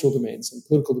cultural domains and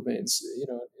political domains,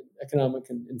 in economic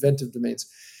and inventive domains.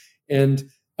 And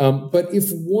but if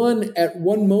one at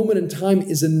one moment in time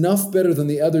is enough better than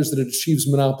the others that it achieves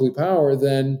monopoly power,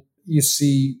 then you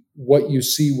see what you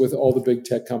see with all the big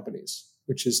tech companies,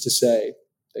 which is to say,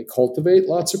 they cultivate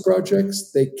lots of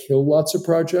projects, they kill lots of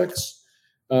projects.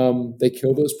 They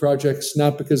kill those projects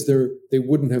not because they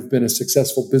wouldn't have been a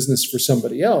successful business for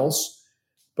somebody else,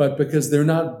 but because they're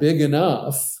not big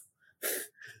enough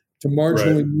to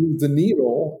marginally move the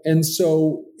needle. And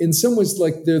so, in some ways,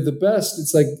 like they're the best.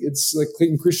 It's like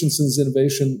Clayton Christensen's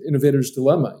innovator's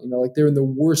dilemma. Like they're in the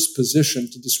worst position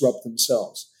to disrupt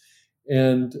themselves.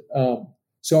 And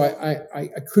so I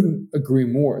couldn't agree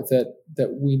more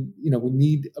that we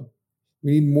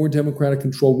need more democratic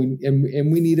control,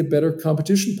 and we need a better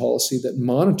competition policy that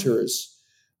monitors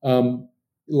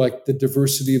like the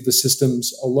diversity of the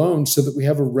systems alone, so that we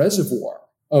have a reservoir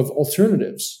of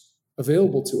alternatives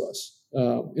available to us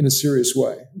in a serious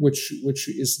way, which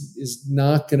is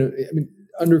not going to.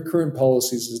 Under current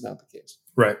policies, is not the case.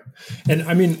 Right. And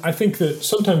I think that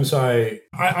sometimes I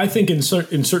think in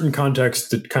certain contexts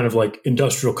that kind of like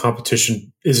industrial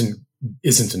competition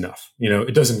isn't enough.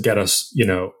 It doesn't get us,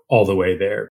 all the way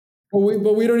there. But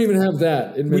we don't even have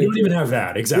that. We don't even have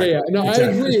that. Exactly. Yeah. No, exactly.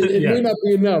 I agree. It may not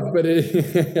be enough, but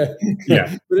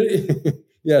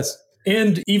yes.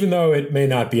 And even though it may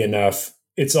not be enough,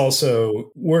 it's also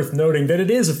worth noting that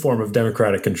it is a form of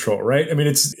democratic control, right?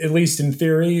 It's, at least in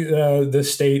theory, the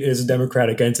state is a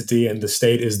democratic entity, and the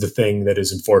state is the thing that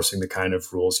is enforcing the kind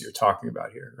of rules you're talking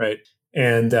about here, right?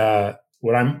 And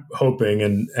what I'm hoping,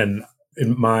 and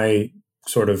in my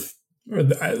sort of,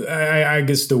 I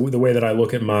guess the way that I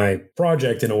look at my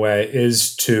project in a way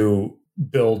is to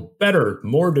build better,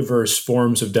 more diverse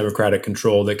forms of democratic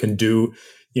control that can do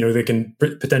they can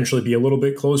potentially be a little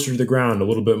bit closer to the ground, a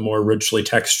little bit more richly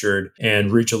textured,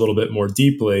 and reach a little bit more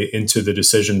deeply into the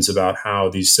decisions about how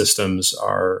these systems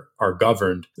are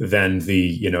governed than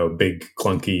the big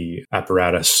clunky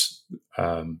apparatus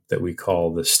that we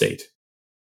call the state.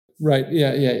 Right.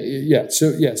 Yeah.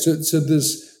 So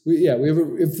this. We have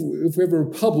if we have a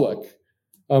republic.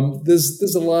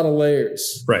 There's a lot of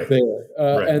layers right there,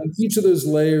 right. And each of those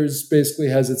layers basically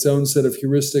has its own set of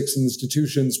heuristics and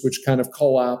institutions, which kind of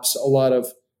collapse a lot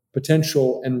of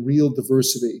potential and real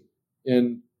diversity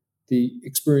in the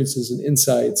experiences and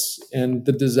insights and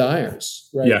the desires,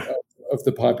 right, yeah. of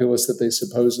the populace that they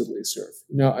supposedly serve.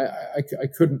 Now, I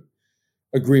couldn't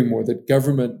agree more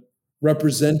that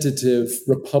representative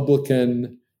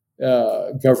Republican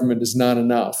government is not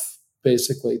enough,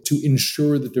 basically, to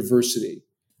ensure the diversity.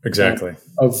 Exactly.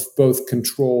 Of both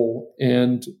control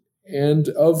and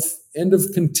of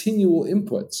continual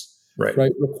inputs,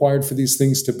 right, required for these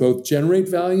things to both generate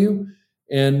value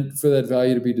and for that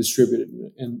value to be distributed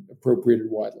and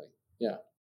appropriated widely. Yeah.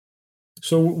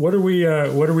 So what are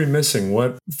we missing?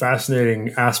 What fascinating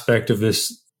aspect of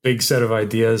this big set of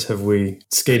ideas have we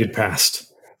skated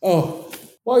past? Oh,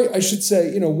 well, I should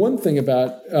say, one thing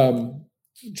about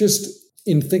just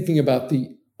in thinking about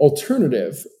the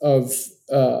alternative of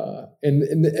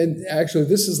and actually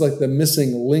this is like the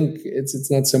missing link.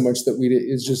 It's not so much that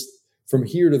it's just from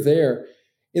here to there.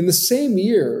 In the same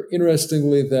year,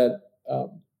 interestingly, that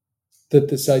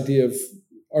this idea of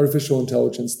artificial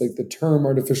intelligence, like the term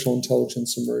artificial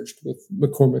intelligence, emerged with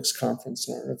McCormick's Conference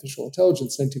on Artificial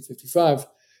Intelligence, 1955,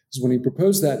 is when he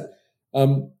proposed that.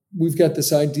 We've got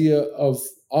this idea of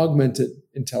augmented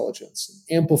intelligence,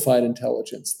 amplified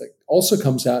intelligence that also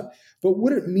comes out. But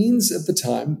what it means at the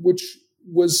time, which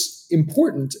was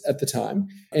important at the time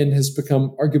and has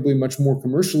become arguably much more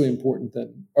commercially important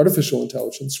than artificial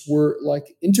intelligence, were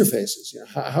like interfaces.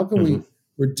 How can we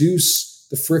reduce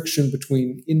the friction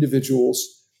between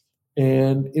individuals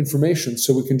and information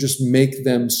so we can just make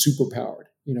them superpowered?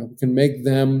 We can make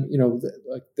them,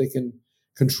 like they can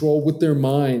control with their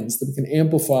minds, that we can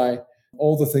amplify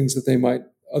all the things that they might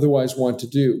otherwise want to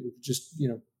do. Just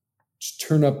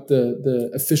turn up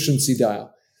the efficiency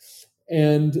dial.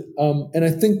 And I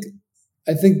think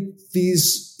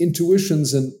these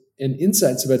intuitions and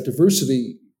insights about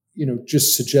diversity,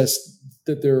 just suggest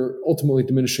that they're ultimately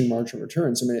diminishing marginal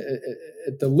returns. I mean,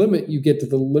 at the limit, you get to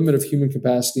the limit of human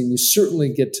capacity, and you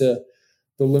certainly get to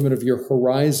the limit of your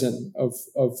horizon of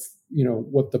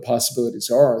what the possibilities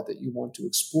are that you want to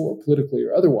explore politically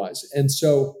or otherwise. And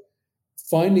so,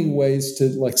 finding ways to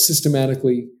like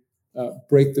systematically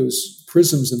break those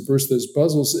prisms and burst those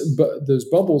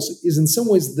bubbles is in some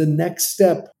ways the next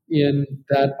step in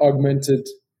that augmented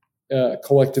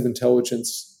collective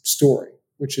intelligence story,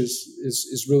 which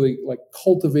is really like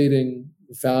cultivating,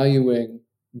 valuing,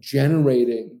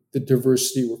 generating the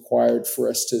diversity required for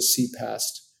us to see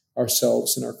past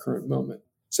ourselves in our current moment.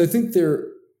 So I think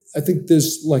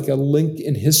there's like a link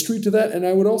in history to that. And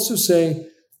I would also say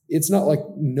it's not like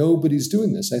nobody's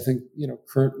doing this. I think,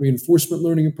 current reinforcement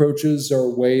learning approaches are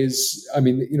ways,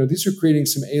 these are creating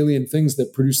some alien things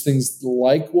that produce things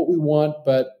like what we want,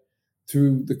 but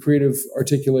through the creative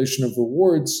articulation of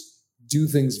rewards, do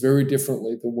things very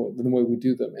differently than the way we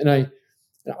do them. And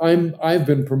I've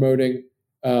been promoting,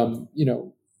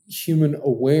 human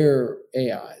aware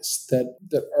AIs that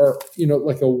are,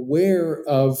 like aware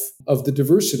of the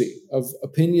diversity of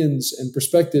opinions and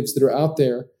perspectives that are out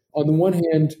there. On the one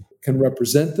hand, can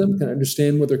represent them, can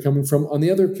understand where they're coming from. On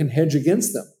the other, can hedge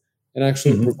against them and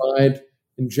actually provide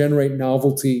and generate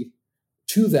novelty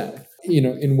to them,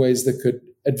 in ways that could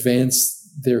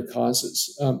advance their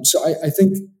causes. So I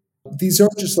think these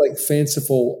aren't just like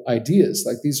fanciful ideas.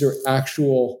 Like these are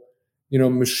actual,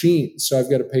 machines. So I've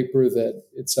got a paper that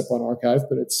it's up on arXiv,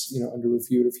 but it's, under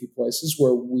review at a few places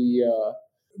where we,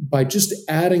 by just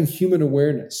adding human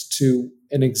awareness to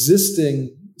an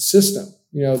existing system,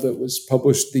 that was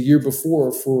published the year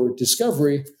before for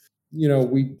discovery,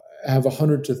 we have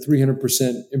 100 to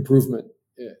 300% improvement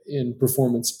in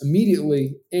performance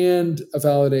immediately, and a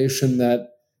validation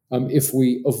that if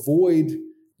we avoid,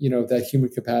 that human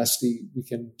capacity, we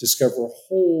can discover a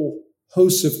whole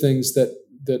host of things that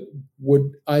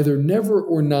would either never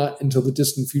or not until the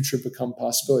distant future become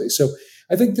possibilities. So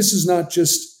I think this is not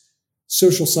just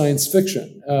social science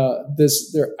fiction.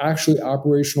 There are actually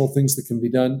operational things that can be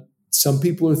done. Some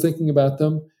people are thinking about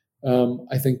them.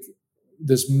 I think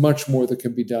there's much more that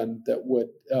can be done that would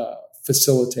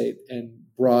facilitate and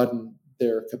broaden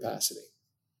their capacity.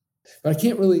 But I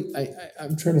can't really.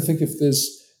 I'm trying to think if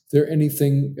there's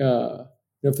anything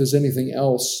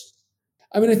else.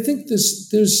 I mean, I think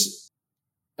there's.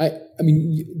 I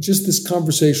mean, just this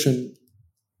conversation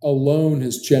alone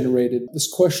has generated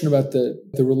this question about the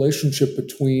relationship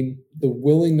between the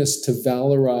willingness to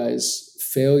valorize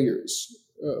failures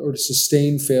or to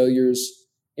sustain failures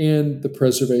and the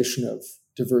preservation of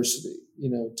diversity.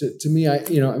 To me,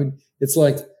 it's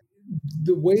like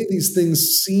the way these things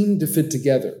seem to fit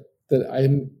together, that I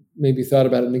hadn't maybe thought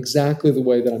about it in exactly the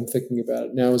way that I'm thinking about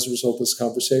it now as a result of this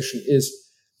conversation is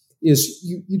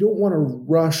you don't want to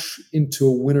rush into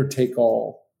a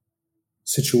winner-take-all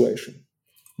situation.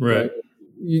 Right.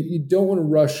 You don't want to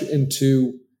rush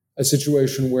into a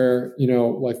situation where,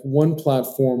 like one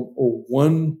platform or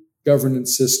one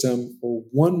governance system or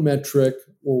one metric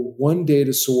or one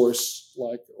data source,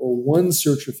 or one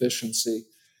search efficiency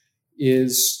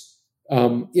is,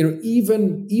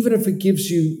 even if it gives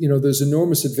you, those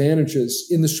enormous advantages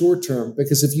in the short term,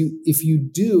 because if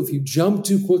you jump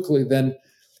too quickly, then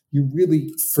you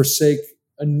really forsake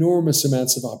enormous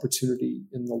amounts of opportunity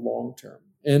in the long term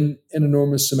and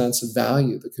enormous amounts of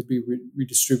value that could be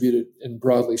redistributed and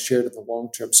broadly shared in the long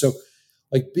term. So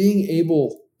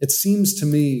it seems to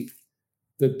me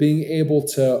that being able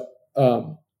to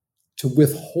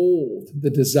withhold the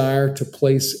desire to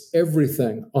place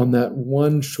everything on that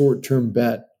one short-term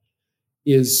bet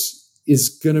is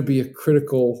going to be a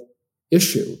critical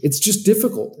issue. It's just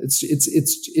difficult.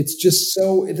 It's just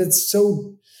so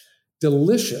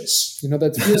delicious.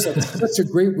 That feels like such a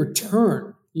great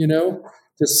return,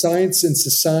 to science and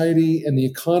society and the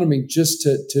economy, just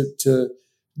to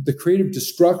the creative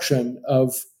destruction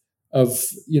of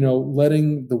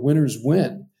letting the winners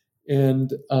win.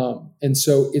 And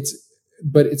so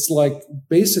it's like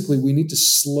basically we need to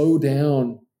slow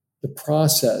down the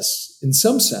process in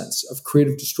some sense of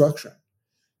creative destruction,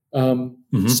 so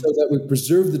that we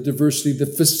preserve the diversity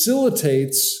that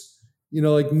facilitates,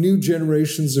 new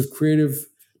generations of creative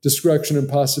destruction and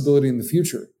possibility in the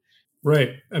future. Right.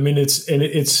 I mean, it's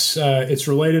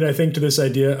related, I think, to this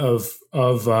idea of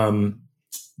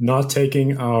not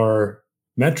taking our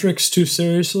metrics too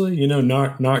seriously.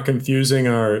 Not confusing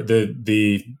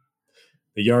the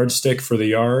yardstick for the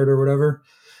yard or whatever.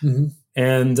 Mm-hmm.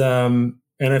 And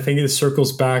I think it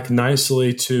circles back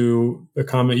nicely to the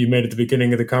comment you made at the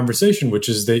beginning of the conversation, which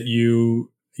is that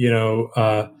you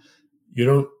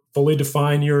don't fully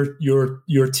define your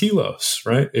telos,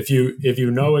 right? If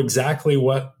you know exactly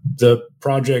what the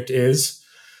project is,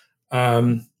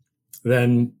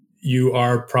 then you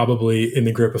are probably in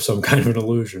the grip of some kind of an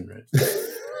illusion, right?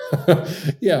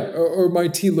 Yeah, or my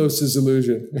telos is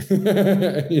illusion.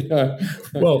 Yeah.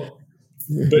 Well,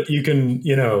 but you can,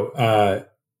 the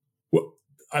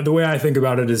way I think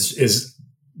about it is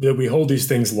that we hold these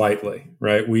things lightly,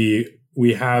 right? We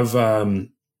have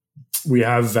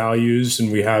values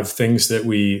and we have things that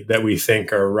we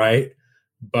think are right,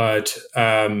 but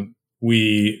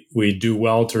we do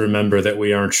well to remember that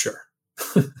we aren't sure.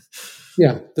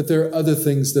 Yeah, that there are other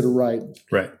things that are right.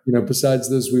 Right. Besides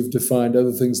those we've defined,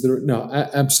 other things that are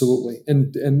absolutely.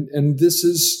 And this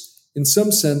is, in some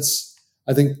sense,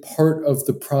 I think, part of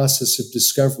the process of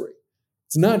discovery.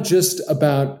 It's not just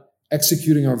about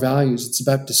executing our values; it's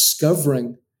about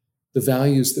discovering the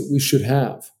values that we should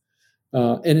have.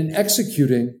 And in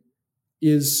executing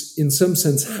is, in some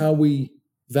sense, how we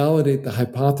validate the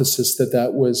hypothesis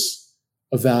that was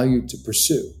a value to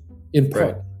pursue, in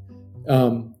part. Right.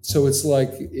 So it's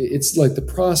like the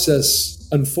process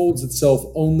unfolds itself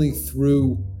only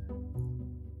through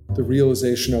the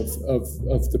realization of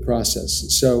the process.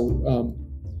 So,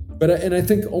 and I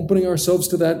think opening ourselves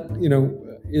to that,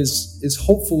 is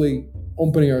hopefully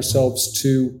opening ourselves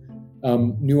to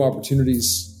new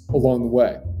opportunities along the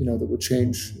way, that would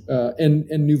change, and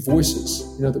new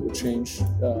voices, that would change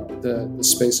the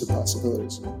space of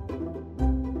possibilities.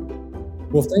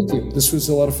 Well, thank you. This was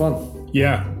a lot of fun.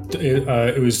 Yeah,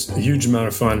 it was a huge amount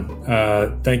of fun.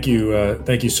 Thank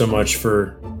you so much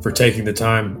for taking the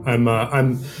time.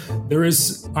 There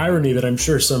is irony that I'm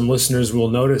sure some listeners will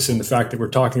notice in the fact that we're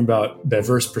talking about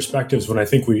diverse perspectives when I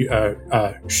think we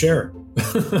share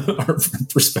our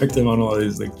perspective on all of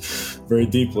these things very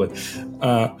deeply.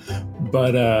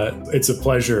 But it's a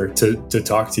pleasure to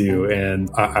talk to you, and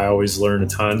I always learn a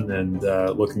ton, and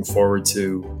looking forward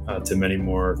to many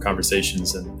more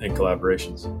conversations and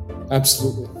collaborations.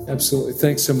 Absolutely.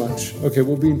 Thanks so much. Okay,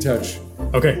 we'll be in touch.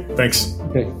 Okay, thanks.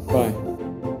 Okay, bye.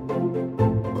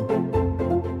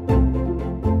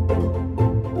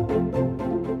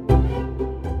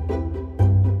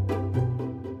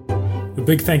 A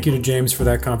big thank you to James for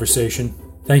that conversation.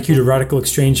 Thank you to Radical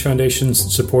Exchange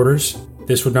Foundation's supporters.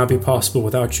 This would not be possible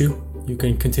without you. You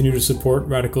can continue to support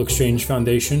Radical Exchange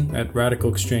Foundation at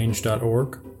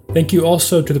radicalexchange.org. Thank you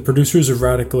also to the producers of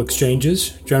Radical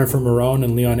Exchanges, Jennifer Marone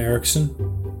and Leon Erickson.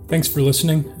 Thanks for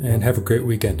listening, and have a great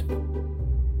weekend.